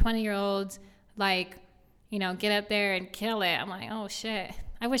 19, 20-year-olds, like, get up there and kill it, I'm like, oh, shit.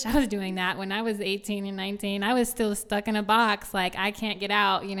 I wish I was doing that when I was 18 and 19. I was still stuck in a box. Like, I can't get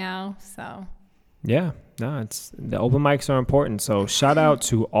out, so. Yeah. No, it's the open mics are important. So shout out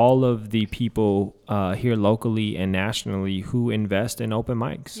to all of the people here locally and nationally who invest in open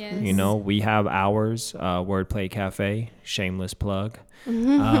mics. Yes. We have ours, Wordplay Cafe, shameless plug.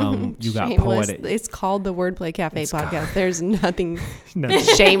 You got Poetic. It's called the Wordplay Cafe podcast. There's nothing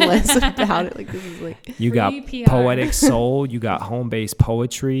shameless about it. Like this is like you got PR. Poetic Soul. You got Home Based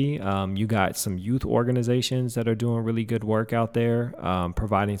Poetry. You got some youth organizations that are doing really good work out there,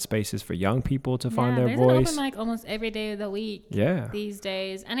 providing spaces for young people to find their voice. There's an open mic almost every day of the week. Yeah. These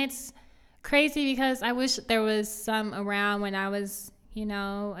days, and it's crazy because I wish there was some around when I was,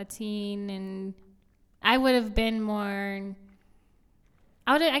 a teen, and I would have been more.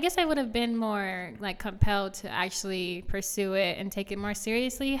 I guess I would have been more like compelled to actually pursue it and take it more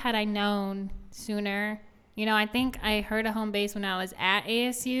seriously had I known sooner. I think I heard of Home Base when I was at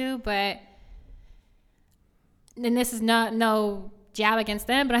ASU, but and this is no jab against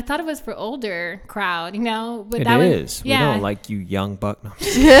them, but I thought it was for older crowd, But it is. Yeah. We don't like you young buck. No,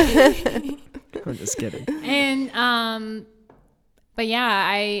 I'm just kidding. And but yeah,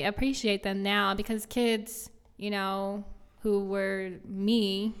 I appreciate them now because kids, who were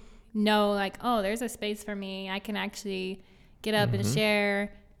me know like, oh, there's a space for me. I can actually get up and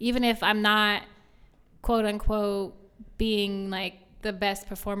share, even if I'm not quote unquote being like the best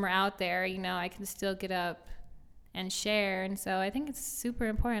performer out there, I can still get up and share. And so I think it's super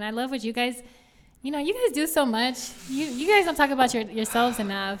important. I love what you guys, you guys do so much. You guys don't talk about yourselves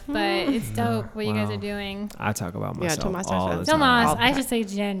enough, but it's dope what you guys are doing. I talk about myself Tomas all the time. Tomas, I should say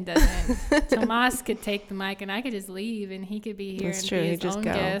Jen doesn't. Tomas could take the mic and I could just leave and he could be here. That's true. Be his own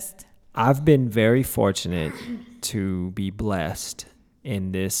guest. I've been very fortunate to be blessed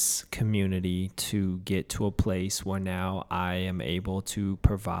in this community to get to a place where now I am able to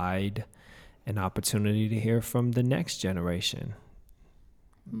provide an opportunity to hear from the next generation.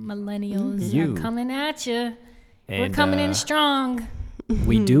 Millennials are coming at you. We're coming in strong.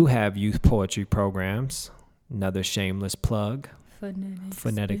 We do have youth poetry programs. Another shameless plug.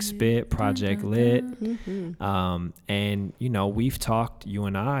 Phonetic Spit, Project Lit. And, you know, we've talked, you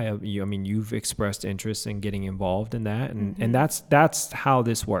and I mean, you've expressed interest in getting involved in that. And that's how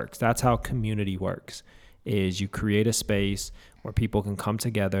this works. That's how community works, is you create a space where people can come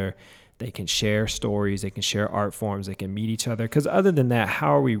together. They can share stories. They can share art forms. They can meet each other. Because other than that,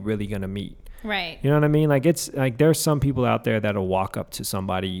 how are we really going to meet? Right. You know what I mean? Like, it's like there's some people out there that'll walk up to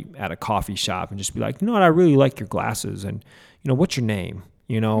somebody at a coffee shop and just be like, you know what, I really like your glasses. And, you know, what's your name?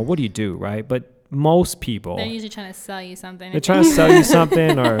 You know, what do you do? Right. But most people, they're usually trying to sell you something. They're trying to sell you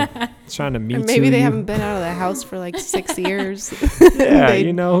something or trying to meet you. Maybe they haven't been out of the house for like 6 years. Yeah,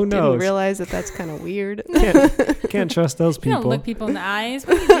 you know, who knows? Didn't realize that that's kind of weird. Can't trust those people. You don't look people in the eyes.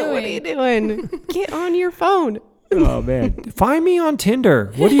 What are you doing? What are you doing? Get on your phone. Oh, man. Find me on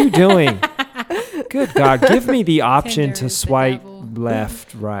Tinder. What are you doing? Good God. Give me the option Tinder to is the swipe devil.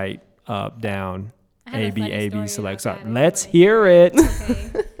 left, right, up, down, I have a funny A, B, story select. about that. Let's hear it.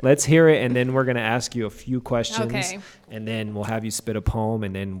 Okay. Let's hear it. And then we're going to ask you a few questions. Okay. And then we'll have you spit a poem.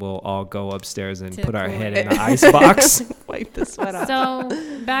 And then we'll all go upstairs and put our Typical. head in the ice box. Wipe the sweat off.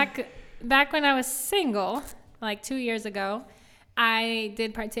 So back when I was single, like 2 years ago, I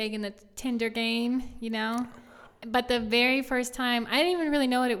did partake in the Tinder game, you know. But the very first time, I didn't even really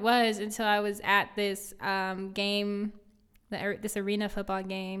know what it was until I was at this game, this arena football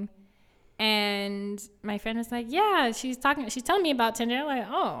game. And my friend was like, yeah, she's telling me about Tinder. I'm like,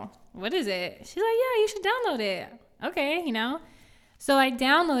 oh, what is it? She's like, yeah, you should download it. Okay, you know. So I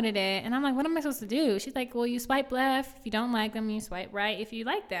downloaded it, and I'm like, what am I supposed to do? She's like, well, you swipe left if you don't like them, you swipe right if you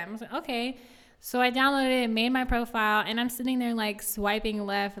like them. I was like, okay. So I downloaded it, made my profile, and I'm sitting there like swiping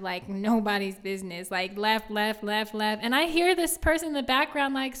left like nobody's business, like left. And I hear this person in the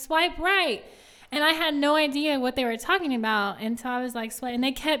background like swipe right. And I had no idea what they were talking about until I was like swipe, and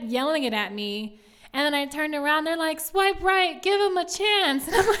they kept yelling it at me. And then I turned around, they're like, swipe right, give him a chance.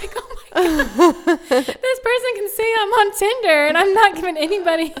 And I'm like, oh my God, this person can see I'm on Tinder and I'm not giving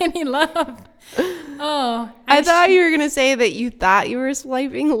anybody any love. Oh, I thought you were going to say that you thought you were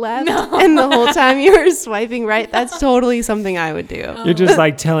swiping left No. and the whole time you were swiping right. That's totally something I would do. You're just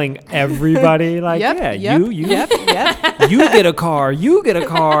like telling everybody, like, Yep, yeah, yep, you yep. you get a car. You're the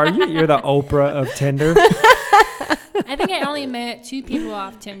Oprah of Tinder. I think I only met 2 people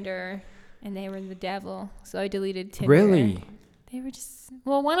off Tinder, and they were the devil. So I deleted Tinder. Really? They were just,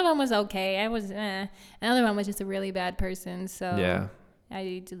 well, one of them was okay. Another one was just a really bad person. So Yeah.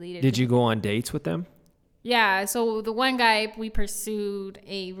 I deleted. Did you go on dates with them? Yeah. So the one guy, we pursued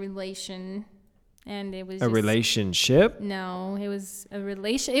a relation, and it was A relationship? No, it was a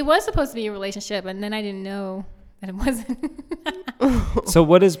relation. It was supposed to be a relationship, and then I didn't know that it wasn't. So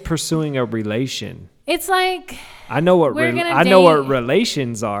what is pursuing a relation? It's like, I know what We're gonna I know what date.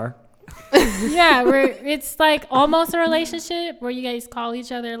 relations are. yeah, it's like almost a relationship where you guys call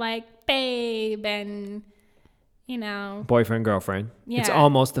each other like babe and, you know. Boyfriend, girlfriend. Yeah, It's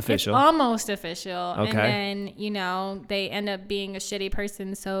almost official. It's almost official. Okay. And then, you know, they end up being a shitty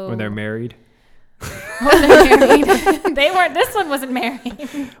person. So when they're married. when they're married. They weren't. This one wasn't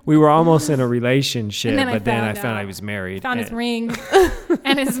married. We were almost in a relationship, And then I but then I found found out. I was married. Found his and ring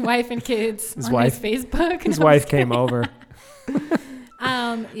and his wife and kids His on wife- his Facebook. His wife came over.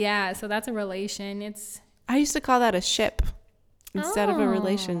 Yeah, so that's a relation. It's I used to call that a ship instead of a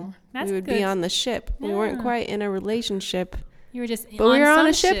relation. That's We would good. be on the ship. We weren't Yeah. quite in a relationship, You were just but we were on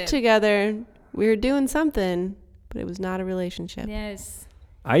a some ship together. We were doing something, but it was not a relationship. Yes.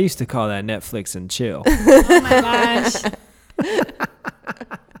 I used to call that Netflix and chill. Oh my gosh.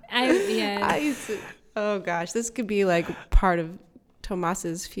 Yeah. I used to, oh gosh, this could be like part of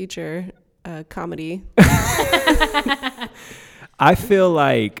Tomas's future comedy. I feel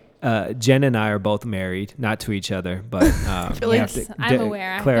like Jen and I are both married, not to each other, but feel we like have to I'm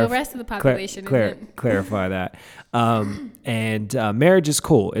aware. The rest of the population isn't. clarify that. And marriage is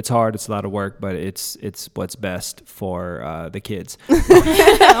cool. It's hard. It's a lot of work, but it's what's best for the kids.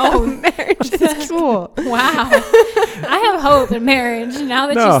 Oh, marriage is cool. Wow. I have hope in marriage now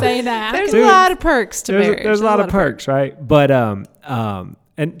that No. you say that. There's Dude, a lot of perks to marriage. There's a lot of perks, right? But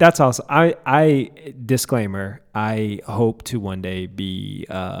and that's also I disclaimer. I hope to one day be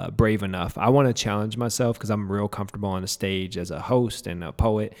brave enough. I want to challenge myself because I'm real comfortable on the stage as a host and a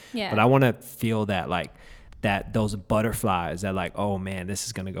poet. Yeah. But I want to feel that those butterflies that like, oh man, this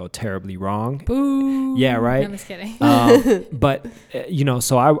is gonna go terribly wrong. Boo. Yeah, right. No, I'm just kidding. But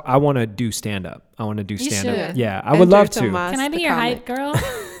so I want to do stand up. I want to do stand up. should. Yeah, I would love to. Can I be your hype girl?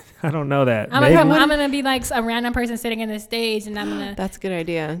 I don't know that. I'm gonna be like a random person sitting in the stage, and That's a good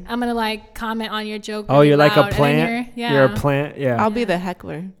idea. I'm gonna like comment on your joke. Oh, you're like a loud, plant. You're a plant. Yeah. I'll be the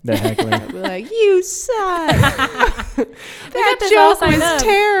heckler. The heckler. I'll be like, you suck. That this joke all was signed up.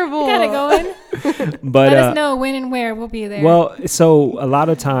 terrible. Got it going. But Let us know when and where we'll be there. well, so a lot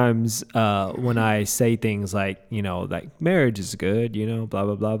of times when I say things like, you know, like marriage is good, you know, blah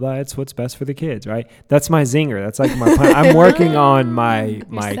blah blah blah, it's what's best for the kids, right? That's my zinger. That's like my pun. I'm working on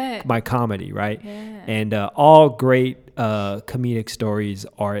my comedy, right? Yeah. And all great comedic stories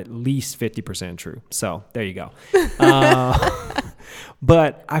are at least 50% true. So there you go.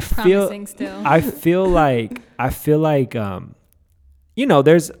 But I Promising still. feel like you know,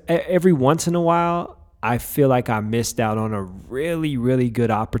 there's every once in a while I feel like I missed out on a really, really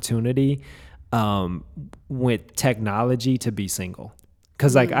good opportunity with technology to be single.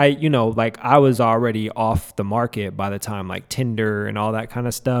 Cause like I was already off the market by the time like Tinder and all that kind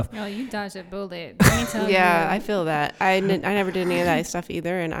of stuff. Oh, you dodged a bullet. Let me tell Yeah, you. I feel that. I never did any of that stuff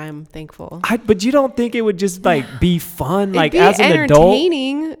either, and I'm thankful. But you don't think it would just like be fun, like It'd be as an adult?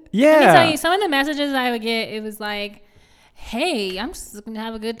 entertaining. Yeah. Let me tell you, some of the messages I would get, it was like, "Hey, I'm just looking to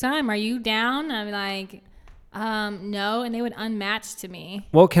have a good time. Are you down?" I'm like, no, and they would unmatch to me.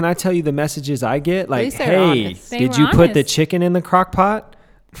 Well, can I tell you the messages I get? Like, least they're hey, honest. They did were you put the honest. chicken in the crock pot?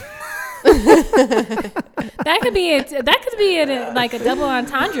 That could be it. That could be like a double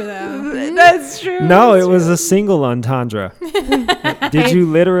entendre, though. That's true. No, it was a single entendre. Did you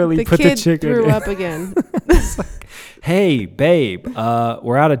literally The put the kid chicken threw in? up again. Hey, babe,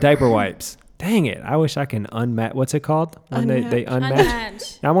 we're out of diaper wipes. Dang it. I wish I can unmatch. What's it called? When they unmatch?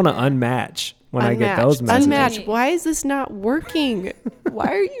 Unmatch. I want to unmatch when I get those messages. Unmatched. Why is this not working? Why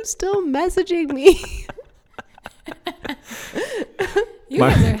are you still messaging me? You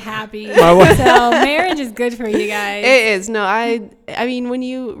guys are happy. My wife- So marriage is good for you guys. It is. No, I mean, when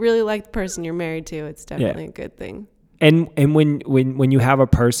you really like the person you're married to, it's definitely a good thing. And when you have a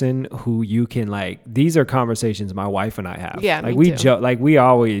person who you can like, these are conversations my wife and I have. Yeah, like me we too. joke, like we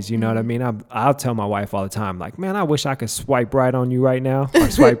always, you know what I mean. I'll tell my wife all the time, like, man, I wish I could swipe right on you right now or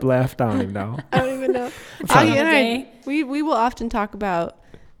swipe left. I don't even know. I don't even know. Time of Aggie and I, day. we will often talk about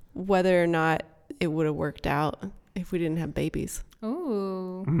whether or not it would have worked out if we didn't have babies.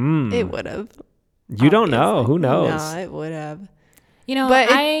 Ooh. It would have. You don't know. Obviously. Who knows? No, it would have. You know, But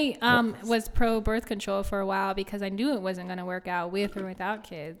I was pro birth control for a while because I knew it wasn't going to work out with or without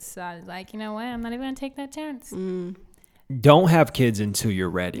kids. So I was like, you know what? I'm not even going to take that chance. Don't have kids until you're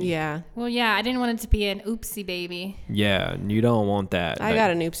ready. Yeah. Well, yeah, I didn't want it to be an oopsie baby. Yeah, you don't want that. I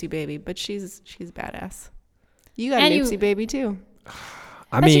got an oopsie baby, but she's badass. You got And an you- oopsie baby too.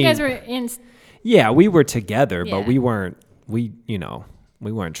 I But mean, you guys were in. yeah, we were together, but Yeah. we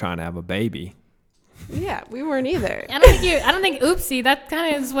weren't trying to have a baby. Yeah, we weren't either. I don't think oopsie. That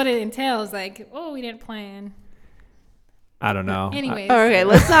kind of is what it entails. Like, oh, we didn't plan. I don't know. Anyways. Okay,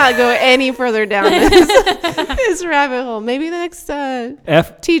 let's not go any further down this rabbit hole. Maybe the next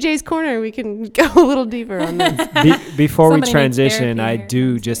TJ's Corner, we can go a little deeper on this. Before we Somebody needs transition, therapy I here.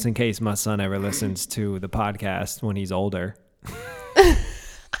 do, just in case my son ever listens to the podcast when he's older.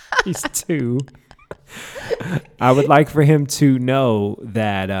 He's 2. I would like for him to know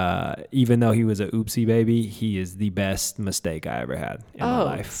that even though he was a oopsie baby, he is the best mistake I ever had in my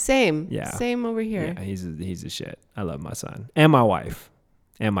life. Same. Yeah. Same over here. Yeah, he's a shit. I love my son and my wife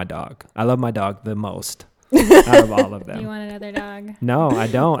and my dog. I love my dog the most out of all of them. You want another dog? No, I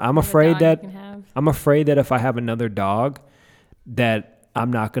don't. I'm Another afraid dog that you can have. I'm afraid that if I have another dog, that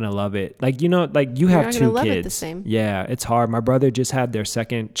I'm not gonna love it. Like, you know, like you have not 2 gonna love kids. it the same. Yeah, it's hard. My brother just had their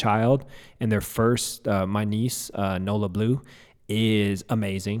second child, and their first, my niece, Nola Blue, is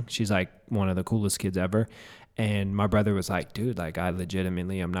amazing. She's like one of the coolest kids ever. And my brother was like, dude, like I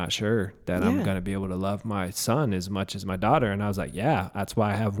legitimately am not sure that I'm gonna be able to love my son as much as my daughter. And I was like, yeah, that's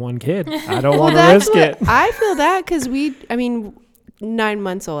why I have one kid. I don't want to risk it. I feel that because 9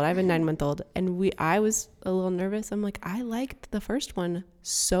 months old. I have a 9-month-old, and I was a little nervous. I'm like, I liked the first one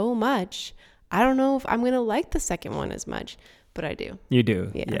so much. I don't know if I'm gonna like the second one as much, but I do. You do.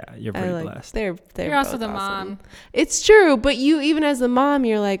 Yeah. Yeah, you're I pretty blessed. They're You're also both the awesome. mom. It's true, but you, even as the mom,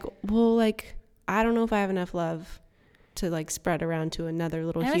 you're like, well, like I don't know if I have enough love to like spread around to another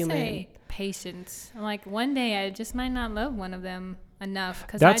little I would human. say patience. Like one day I just might not love one of them enough.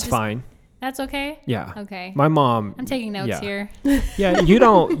 That's fine. That's okay. Yeah. Okay. My mom. I'm taking notes yeah. here. Yeah, you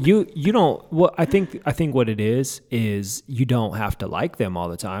don't. Well, I think what it is you don't have to like them all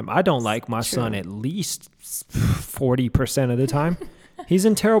the time. I don't like my son at least 40% of the time. He's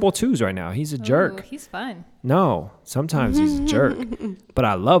in terrible 2s right now. He's a jerk. Ooh, he's fun. No, sometimes he's a jerk, but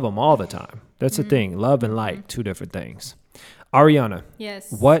I love him all the time. That's the thing. Love and like, 2 different things. Ariana.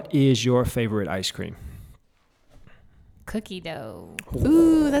 Yes. What is your favorite ice cream? Cookie dough.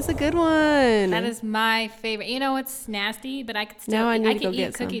 Ooh, that's a good one. That is my favorite. You know what's nasty, but I could still Now I need to could go eat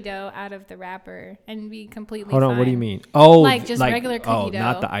get cookie some. dough out of the wrapper and be completely Hold on, fine. what do you mean? Oh, Like just regular cookie dough.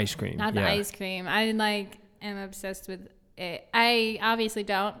 Not the ice cream. Not the ice cream. I am obsessed with it. I obviously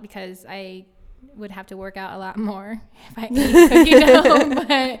don't because I would have to work out a lot more if I ate cookie dough.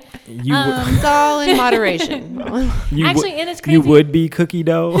 But It's all in moderation. actually, and it's crazy. You would be cookie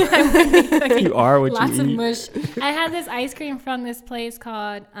dough. You are what Lots you of eat. mush. I had this ice cream from this place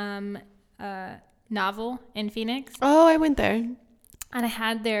called Novel in Phoenix, Oh, I went there. and I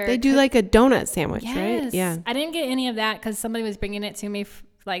had their. They do like a donut sandwich, Yes. right? Yeah. I didn't get any of that because somebody was bringing it to me.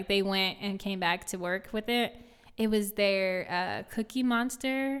 Like they went and came back to work with it. It was their Cookie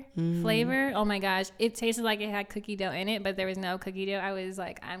Monster flavor. Oh my gosh. It tasted like it had cookie dough in it, but there was no cookie dough. I was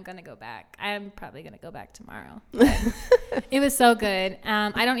like, I'm going to go back. I'm probably going to go back tomorrow. It was so good.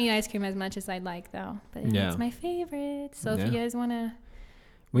 I don't eat ice cream as much as I'd like though, but it's my favorite. So if you guys want to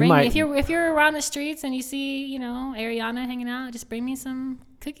bring me, if you're around the streets and you see, Ariana hanging out, just bring me some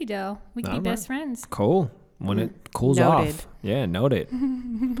cookie dough. We can be best friends. Cool. When it cools Noted. off. Yeah, noted.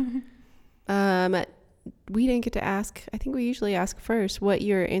 We didn't get to ask. I think we usually ask first what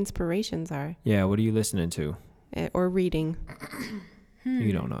your inspirations are Yeah, what are you listening to? or reading.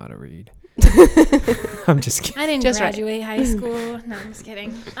 You don't know how to read. I'm just kidding. I didn't Just right. graduate high school. No, I'm just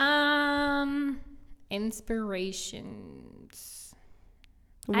kidding. Inspirations.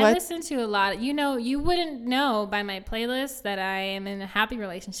 I What? listen to a lot. You wouldn't know by my playlist that I am in a happy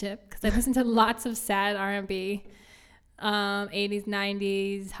relationship because I listen to lots of sad R&B, 80s,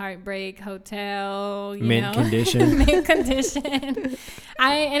 90s, Heartbreak, Hotel, Mint Condition. Mint Condition.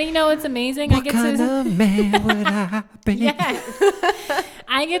 It's amazing. What kind of man would I be? Yeah.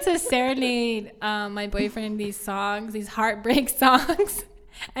 I get to serenade my boyfriend these songs, these heartbreak songs,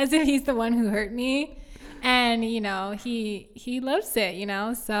 as if he's the one who hurt me. And, he loves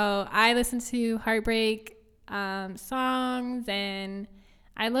it, So I listen to heartbreak songs, and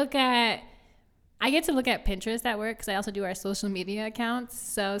I get to look at Pinterest at work because I also do our social media accounts.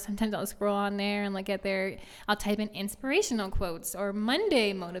 So sometimes I'll scroll on there and look at I'll type in inspirational quotes or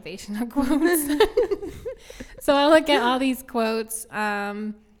Monday motivational quotes. So I look at all these quotes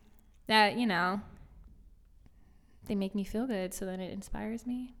that, they make me feel good. So then it inspires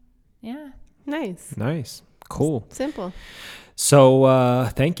me. Yeah. Nice. Cool. Simple. So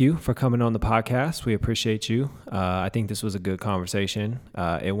thank you for coming on the podcast. We appreciate you. I think this was a good conversation.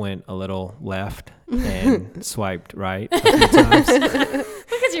 It went a little left and swiped right a few times.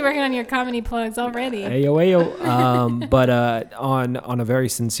 Look at you working on your comedy plugs already. Ayo. But on a very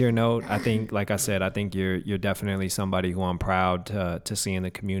sincere note, I think, like I said, I think you're definitely somebody who I'm proud to see in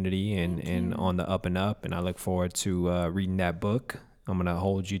the community and on the up and up. And I look forward to reading that book. I'm going to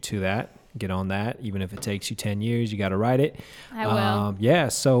hold you to that. Get on that. Even if it takes you 10 years, you got to write it. I will.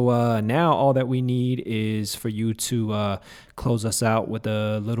 So now all that we need is for you to close us out with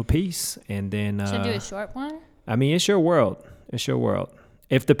a little piece. And then... Should I do a short one? I mean, it's your world. It's your world.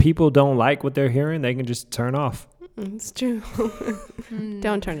 If the people don't like what they're hearing, they can just turn off. It's true.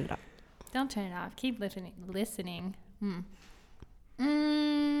 Don't turn it off. Don't turn it off. Keep listening.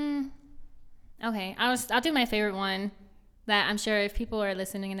 Okay. I'll do my favorite one. That I'm sure if people are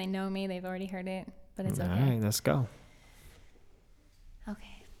listening and they know me, they've already heard it, but it's okay. All right, let's go.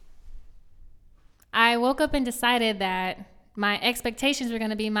 Okay. I woke up and decided that my expectations were going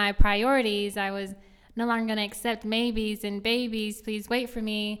to be my priorities. I was no longer going to accept maybes and babies. Please wait for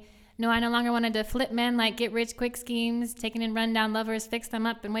me. No, I no longer wanted to flip men like get rich quick schemes, taking in rundown lovers, fix them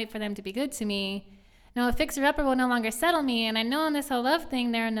up and wait for them to be good to me. No, a fixer-upper will no longer settle me. And I know in this whole love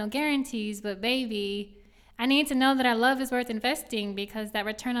thing there are no guarantees, but baby... I need to know that our love is worth investing because that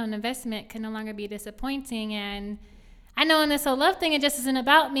return on investment can no longer be disappointing. And I know in this whole love thing, it just isn't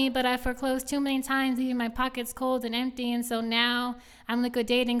about me, but I foreclosed too many times, leaving my pockets cold and empty. And so now I'm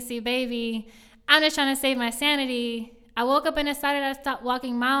liquidating. See, baby, I'm just trying to save my sanity. I woke up and decided I'd stop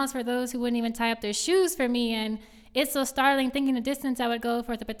walking miles for those who wouldn't even tie up their shoes for me. And it's so startling thinking the distance I would go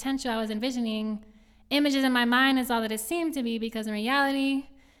for the potential I was envisioning. Images in my mind is all that it seemed to be because in reality,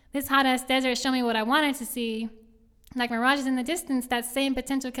 this hot-ass desert showed me what I wanted to see. Like mirages in the distance, that same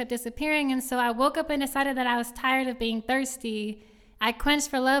potential kept disappearing, and so I woke up and decided that I was tired of being thirsty. I quenched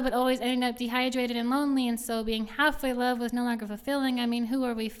for love, but always ended up dehydrated and lonely, and so being halfway love was no longer fulfilling. I mean, who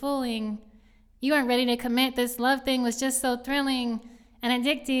are we fooling? You weren't ready to commit. This love thing was just so thrilling and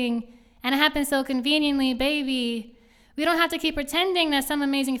addicting, and it happened so conveniently, baby. We don't have to keep pretending that some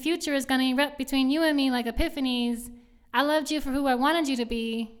amazing future is going to erupt between you and me like epiphanies. I loved you for who I wanted you to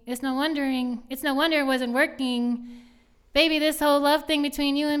be. It's no wonder it wasn't working. baby, this whole love thing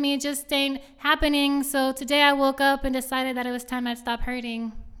between you and me just ain't happening. So today I woke up and decided that it was time I'd stop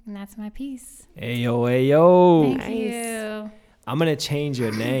hurting. And that's my piece. Ayo, ayo. Thank you. I'm going to change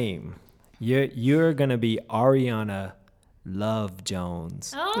your name. You're going to be Ariana Love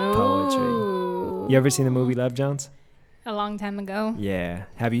Jones Poetry. You ever seen the movie Love Jones? A long time ago. Yeah.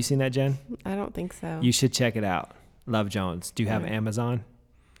 Have you seen that, Jen? I don't think so. You should check it out. Love Jones. Do you have Amazon?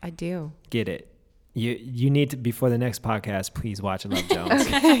 I do. Get it. You need to, before the next podcast, please watch Love Jones.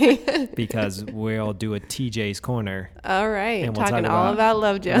 Okay. Because we'll do a TJ's Corner. All right. And we'll Talking all about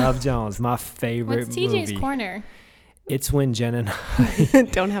Love Jones. Love Jones, my favorite What's TJ's movie. Corner? It's when Jen and I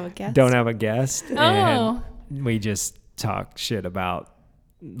don't have a guest. don't have a guest. Oh. And we just talk shit about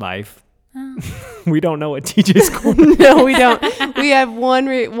life. Oh. We don't know what TJ's Corner. No, we don't. We have one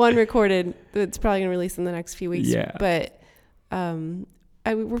recorded that's probably going to release in the next few weeks. Yeah. But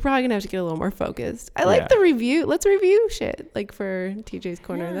we're probably going to have to get a little more focused. I like the review. Let's review shit like for TJ's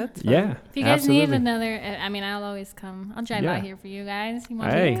Corner. Yeah. That's fun. Yeah. If you guys need another, I mean, I'll always come. I'll drive out here for you guys. You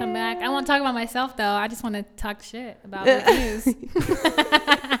want me to come back? I won't talk about myself, though. I just want to talk shit about reviews.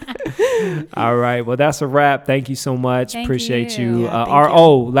 All right. Well, that's a wrap. Thank you so much. Thank Appreciate you. you.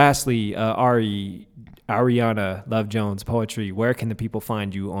 Lastly, Ariana Love Jones Poetry. Where can the people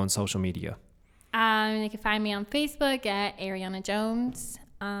find you on social media? You can find me on Facebook at Ariana Jones.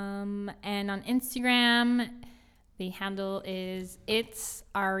 And on Instagram, the handle is It's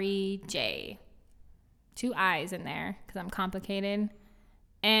Ari J. 2 I's in there because I'm complicated.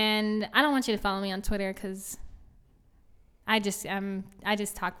 And I don't want you to follow me on Twitter because I just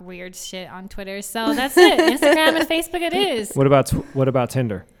talk weird shit on Twitter. So that's it. Instagram and Facebook it is. What about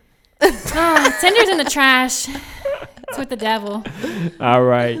Tinder? Oh, Tinder's in the trash. It's with the devil. All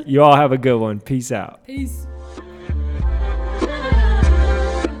right. You all have a good one. Peace out. Peace.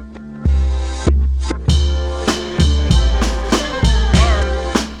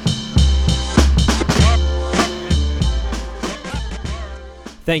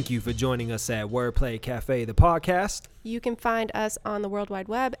 Thank you for joining us at Wordplay Cafe, the podcast. You can find us on the World Wide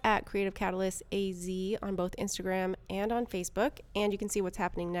Web at Creative Catalyst AZ on both Instagram and on Facebook. And you can see what's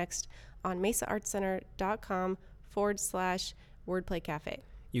happening next on mesaartscenter.com/Wordplay Cafe.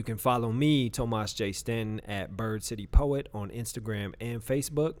 You can follow me, Tomas J. Sten, at Bird City Poet on Instagram and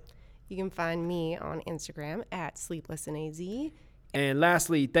Facebook. You can find me on Instagram at SleeplessInAZ. And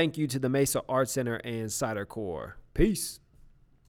lastly, thank you to the Mesa Arts Center and Cider Core. Peace.